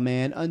tall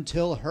man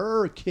until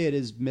her kid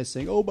is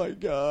missing. Oh, my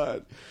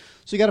God.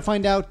 So you got to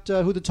find out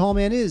who the tall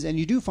man is, and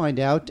you do find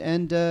out,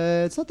 and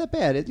it's not that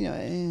bad. It's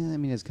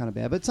kind of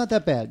bad, but it's not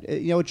that bad.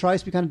 It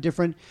tries to be kind of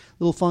different,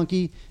 a little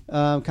funky,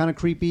 kind of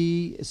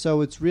creepy. So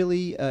it's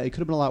really, it could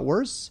have been a lot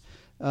worse.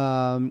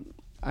 I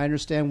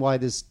understand why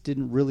this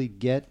didn't really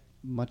get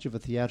much of a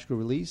theatrical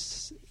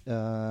release.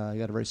 I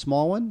got a very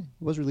small one.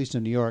 It was released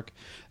in New York.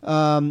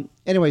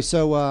 Anyway,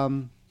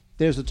 so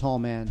There's a Tall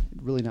Man.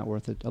 Really not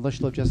worth it, unless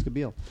you love Jessica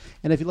Biel.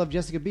 And if you love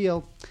Jessica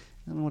Biel, I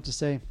don't know what to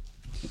say.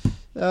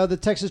 The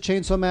Texas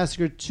Chainsaw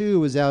Massacre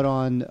 2 is out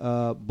on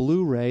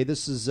Blu-ray.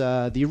 This is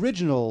the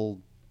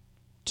original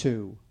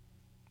 2.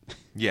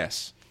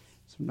 Yes.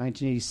 It's from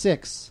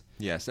 1986.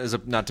 Yes,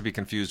 not to be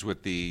confused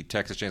with the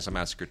Texas Chainsaw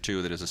Massacre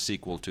 2 that is a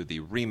sequel to the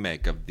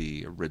remake of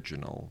the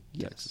original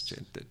Texas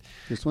Chainsaw.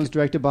 This one's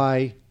directed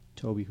by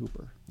Tobe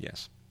Hooper.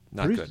 Yes.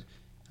 Not good.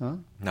 Huh?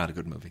 Not a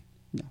good movie.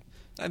 No.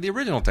 The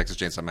original Texas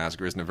Chainsaw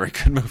Massacre isn't a very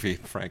good movie,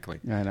 frankly.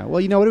 I know. Well,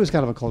 you know what? It was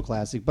kind of a cult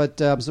classic,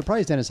 but I'm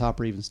surprised Dennis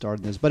Hopper even starred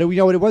in this. But you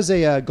know what? It was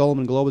a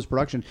Golan Globus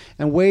production,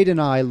 and Wade and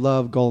I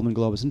love Golan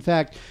Globus. In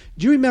fact,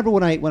 do you remember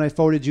when I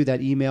forwarded you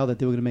that email that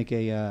they were going to make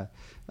a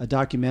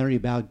documentary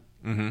about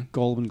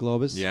Golan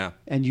Globus? Yeah.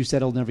 And you said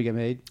it'll never get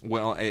made?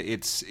 Well,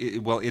 it's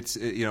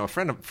a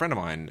friend of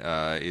mine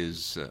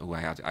is who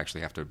I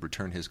actually have to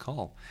return his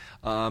call.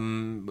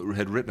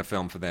 Had written a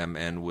film for them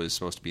and was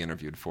supposed to be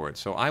interviewed for it.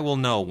 So I will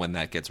know when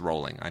that gets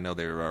rolling. I know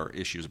there are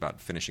issues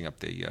about finishing up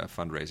the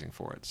fundraising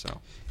for it.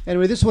 So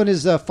anyway, this one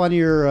is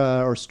funnier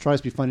or tries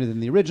to be funnier than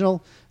the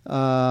original.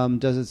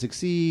 Does it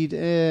succeed?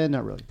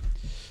 Not really.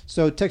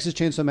 So Texas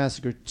Chainsaw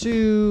Massacre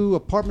 2,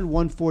 Apartment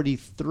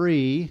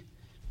 143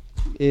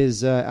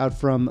 is out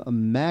from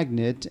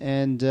Magnet,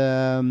 and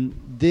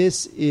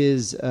this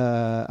is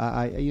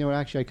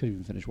actually I couldn't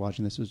even finish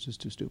watching this. It was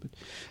just too stupid.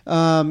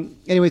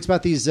 Anyway, it's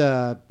about these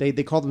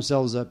they call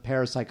themselves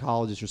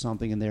parapsychologists or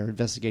something, and they're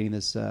investigating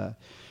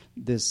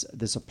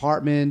this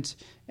apartment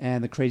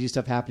and the crazy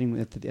stuff happening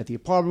at the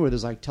apartment, where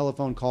there's like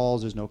telephone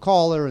calls, there's no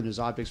caller, and there's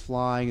objects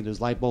flying, and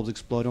there's light bulbs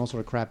exploding, all sort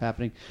of crap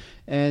happening.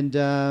 And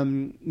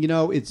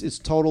it's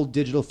total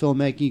digital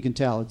filmmaking. You can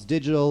tell it's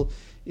digital.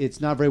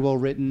 It's not very well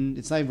written.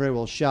 It's not even very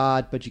well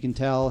shot, but you can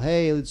tell,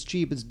 hey, it's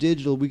cheap. It's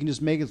digital. We can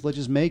just make it. So let's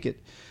just make it.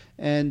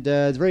 And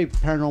it's very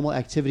Paranormal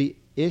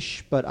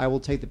Activity-ish, but I will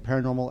take the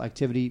Paranormal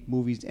Activity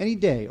movies any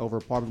day over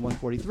Apartment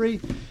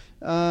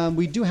 143.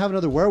 We do have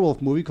another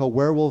werewolf movie called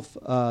Werewolf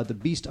the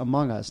Beast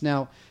Among Us.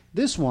 Now,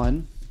 this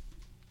one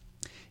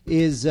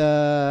is...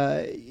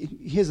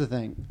 here's the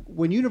thing.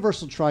 When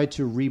Universal tried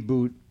to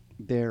reboot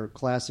their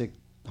classic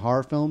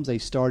horror films, they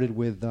started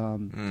with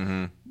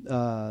The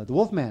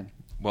Wolfman.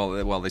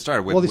 Well, they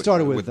started with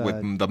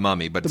The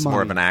Mummy, but it's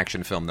more of an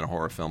action film than a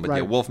horror film. But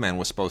right. yeah, Wolfman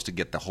was supposed to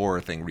get the horror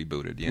thing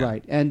rebooted. Yeah,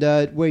 right. And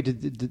wait,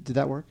 did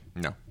that work?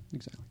 No,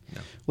 exactly.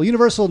 No. Well,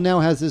 Universal now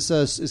has this.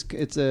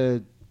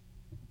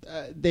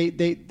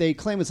 They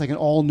claim it's like an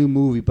all new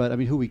movie, but I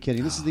mean, who are we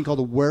kidding? This is a thing called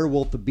The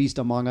Werewolf: The Beast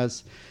Among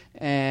Us,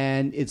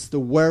 and it's the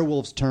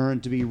werewolf's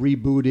turn to be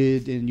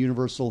rebooted in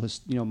Universal,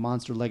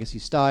 Monster Legacy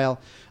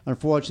style.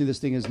 Unfortunately, this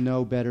thing is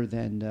no better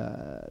than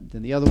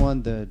the other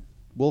one, the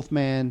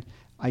Wolfman.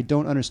 I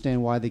don't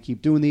understand why they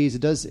keep doing these.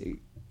 It does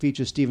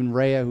feature Stephen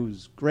Rea,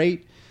 who's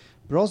great,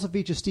 but it also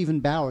features Stephen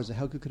Bowers.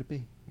 How good could it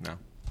be?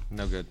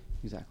 No good.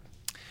 Exactly.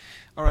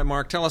 All right,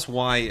 Mark, tell us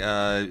why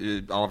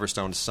Oliver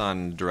Stone's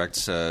son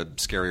directs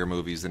scarier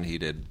movies than he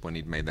did when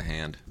he made The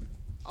Hand.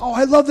 Oh,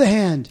 I love The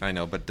Hand. I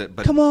know, but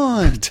come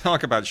on.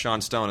 Talk about Sean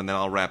Stone, and then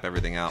I'll wrap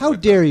everything out. How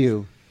dare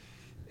you?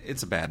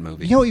 It's a bad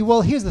movie.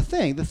 Well, here's the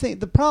thing.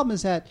 The problem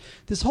is that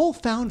this whole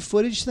found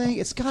footage thing,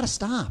 it's got to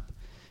stop.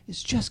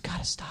 It's just got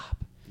to stop.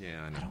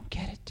 Yeah, I know. I don't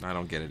get it. I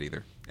don't get it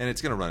either. And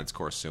it's going to run its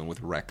course soon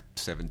with Rec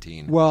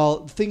 17.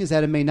 Well, the thing is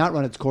that it may not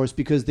run its course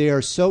because they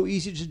are so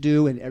easy to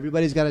do, and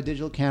everybody's got a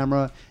digital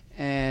camera,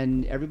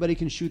 and everybody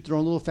can shoot their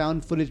own little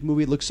found footage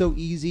movie. It looks so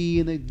easy,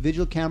 and the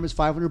digital camera's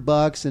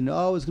 $500, and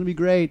it's going to be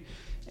great.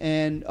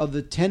 And of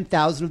the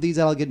 10,000 of these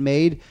that'll get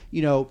made,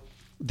 there'll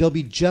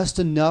be just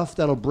enough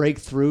that'll break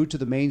through to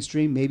the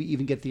mainstream, maybe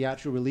even get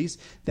theatrical release,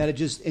 that it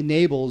just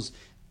enables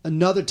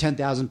another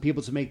 10,000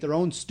 people to make their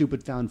own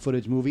stupid found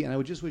footage movie, and I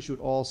would just wish it would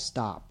all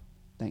stop.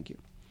 Thank you.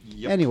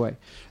 Yep. Anyway,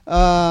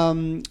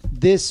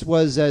 this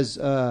was, as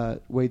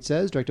Wade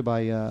says, directed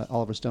by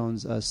Oliver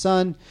Stone's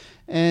son,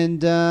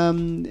 and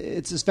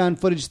it's this found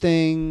footage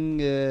thing.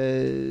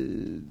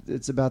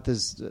 It's about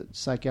this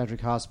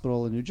psychiatric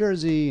hospital in New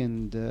Jersey,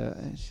 and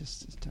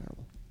it's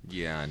terrible.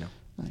 Yeah, I know.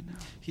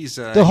 He's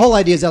the whole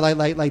idea is that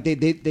like they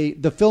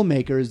the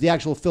filmmakers, the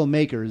actual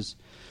filmmakers,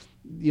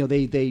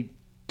 they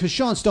because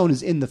Sean Stone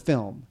is in the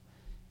film,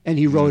 and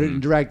he wrote it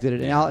and directed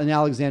it, and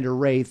Alexander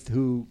Wraith,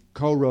 who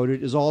co-wrote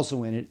it, is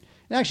also in it,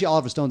 and actually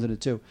Oliver Stone's in it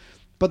too.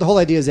 But the whole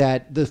idea is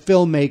that the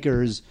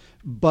filmmakers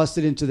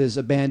busted into this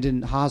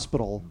abandoned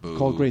hospital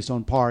called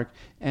Greystone Park,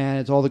 and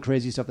it's all the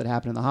crazy stuff that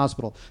happened in the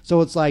hospital.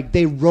 So it's like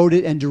they wrote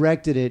it and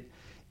directed it,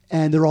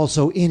 and they're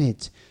also in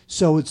it.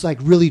 So it's like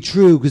really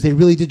true because they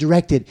really did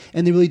direct it,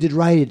 and they really did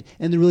write it,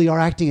 and they really are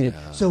acting in it.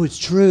 So it's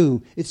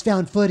true. It's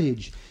found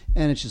footage,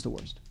 and it's just the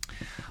worst.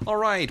 All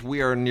right,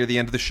 we are near the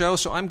end of the show,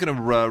 so I'm going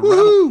to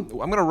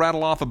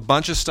rattle off a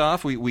bunch of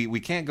stuff. We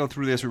can't go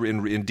through this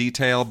in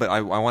detail, but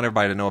I want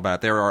everybody to know about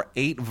it. There are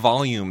 8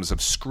 volumes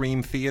of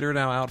Scream Theater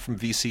now out from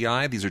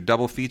VCI. These are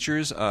double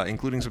features,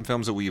 including some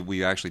films that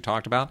we actually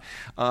talked about.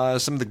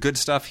 Some of the good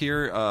stuff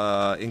here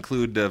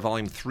include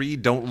Volume 3,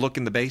 Don't Look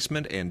in the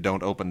Basement and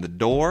Don't Open the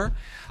Door.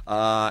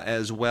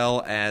 as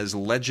well as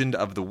Legend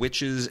of the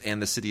Witches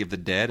and the City of the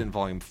Dead in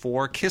Volume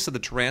 4. Kiss of the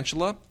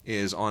Tarantula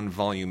is on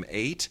Volume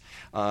 8.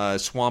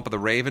 Swamp of the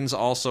Ravens,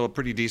 also a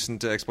pretty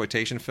decent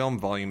exploitation film,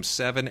 Volume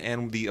 7.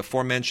 And the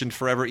aforementioned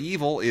Forever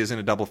Evil is in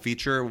a double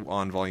feature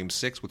on Volume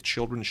 6 with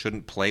Children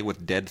Shouldn't Play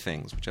with Dead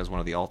Things, which has one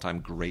of the all-time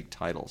great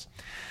titles.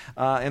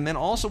 And then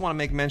also want to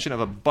make mention of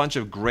a bunch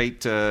of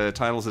great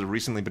titles that have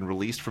recently been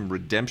released from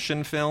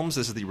Redemption Films.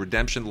 This is the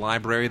Redemption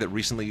Library that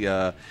recently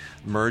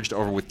merged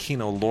over with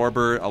Kino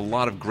Lorber. A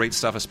lot of great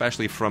stuff,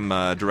 especially from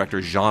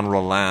director Jean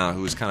Rollin,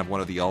 who is kind of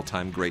one of the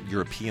all-time great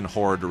European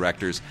horror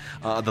directors.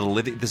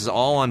 This is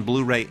all on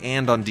Blu-ray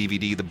and on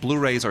DVD. The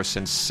Blu-rays are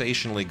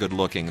sensationally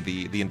good-looking.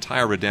 The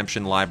entire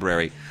Redemption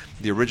Library.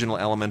 The original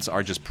elements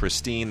are just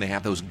pristine. They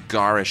have those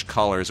garish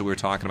colors that we were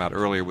talking about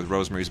earlier with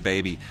Rosemary's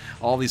Baby.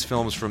 All these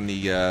films from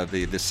the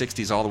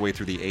 60s all the way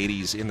through the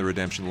 80s in the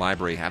Redemption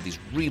Library have these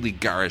really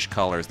garish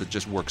colors that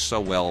just work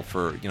so well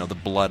for, the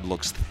blood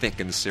looks thick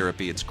and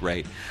syrupy. It's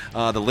great.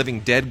 The Living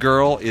Dead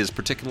Girl is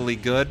particularly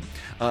good.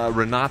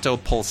 Renato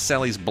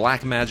Polselli's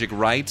Black Magic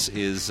Rites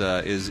is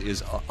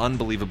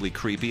unbelievably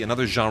creepy.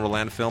 Another Jean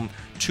Rollin film,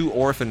 Two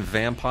Orphan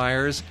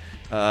Vampires,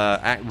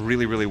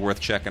 really, really worth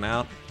checking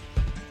out.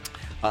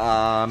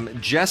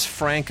 Jess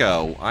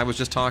Franco. I was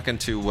just talking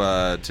to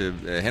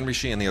Henry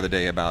Sheehan the other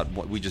day about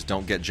what we just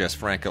don't get Jess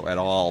Franco at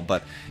all.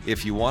 But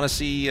if you want to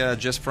see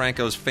Jess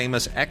Franco's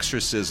famous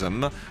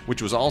Exorcism,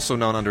 which was also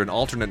known under an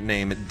alternate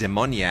name,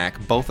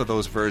 Demoniac, both of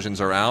those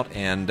versions are out,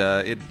 and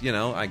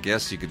I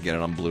guess you could get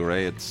it on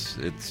Blu-ray. It's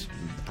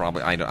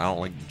probably I don't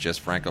like Jess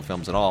Franco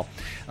films at all.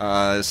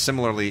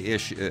 Similarly,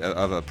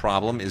 of a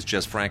problem is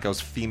Jess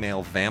Franco's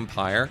Female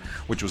Vampire,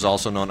 which was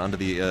also known under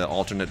the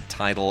alternate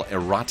title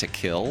Erotic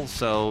Kill.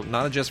 So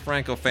not a Jess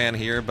Franco fan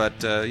here, but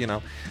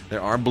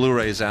there are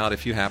Blu-rays out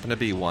if you happen to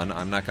be one.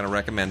 I'm not going to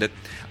recommend it.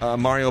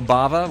 Mario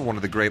Bava, one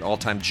of the great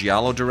all-time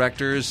Giallo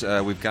directors.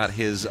 We've got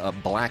his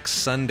Black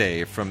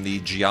Sunday from the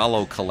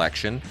Giallo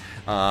collection.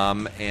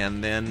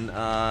 And then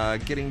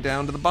getting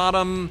down to the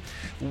bottom,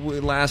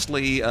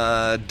 lastly,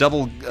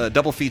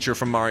 double feature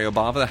from Mario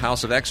Bava, The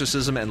House of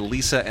Exorcism and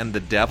Lisa and the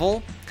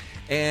Devil.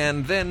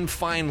 And then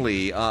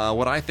finally,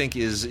 what I think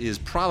is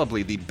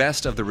probably the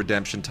best of the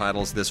Redemption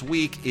titles this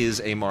week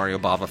is a Mario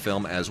Bava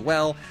film as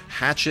well,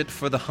 Hatchet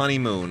for the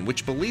Honeymoon,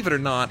 which, believe it or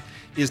not,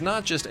 is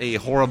not just a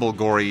horrible,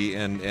 gory,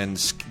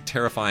 and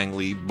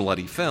terrifyingly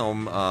bloody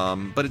film,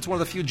 but it's one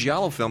of the few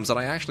Giallo films that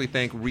I actually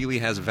think really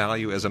has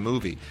value as a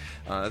movie.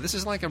 This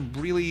is like a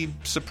really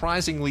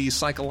surprisingly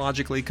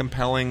psychologically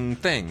compelling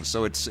thing,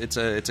 so it's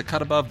a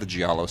cut above the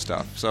Giallo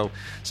stuff. So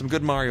some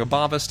good Mario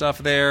Bava stuff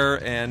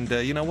there, and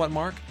you know what,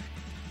 Mark?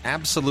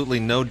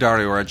 Absolutely no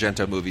Dario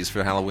Argento movies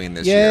for Halloween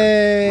this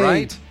year.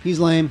 Right? He's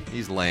lame.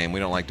 He's lame. We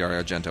don't like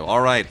Dario Argento. All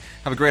right.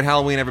 Have a great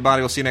Halloween,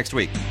 everybody. We'll see you next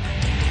week.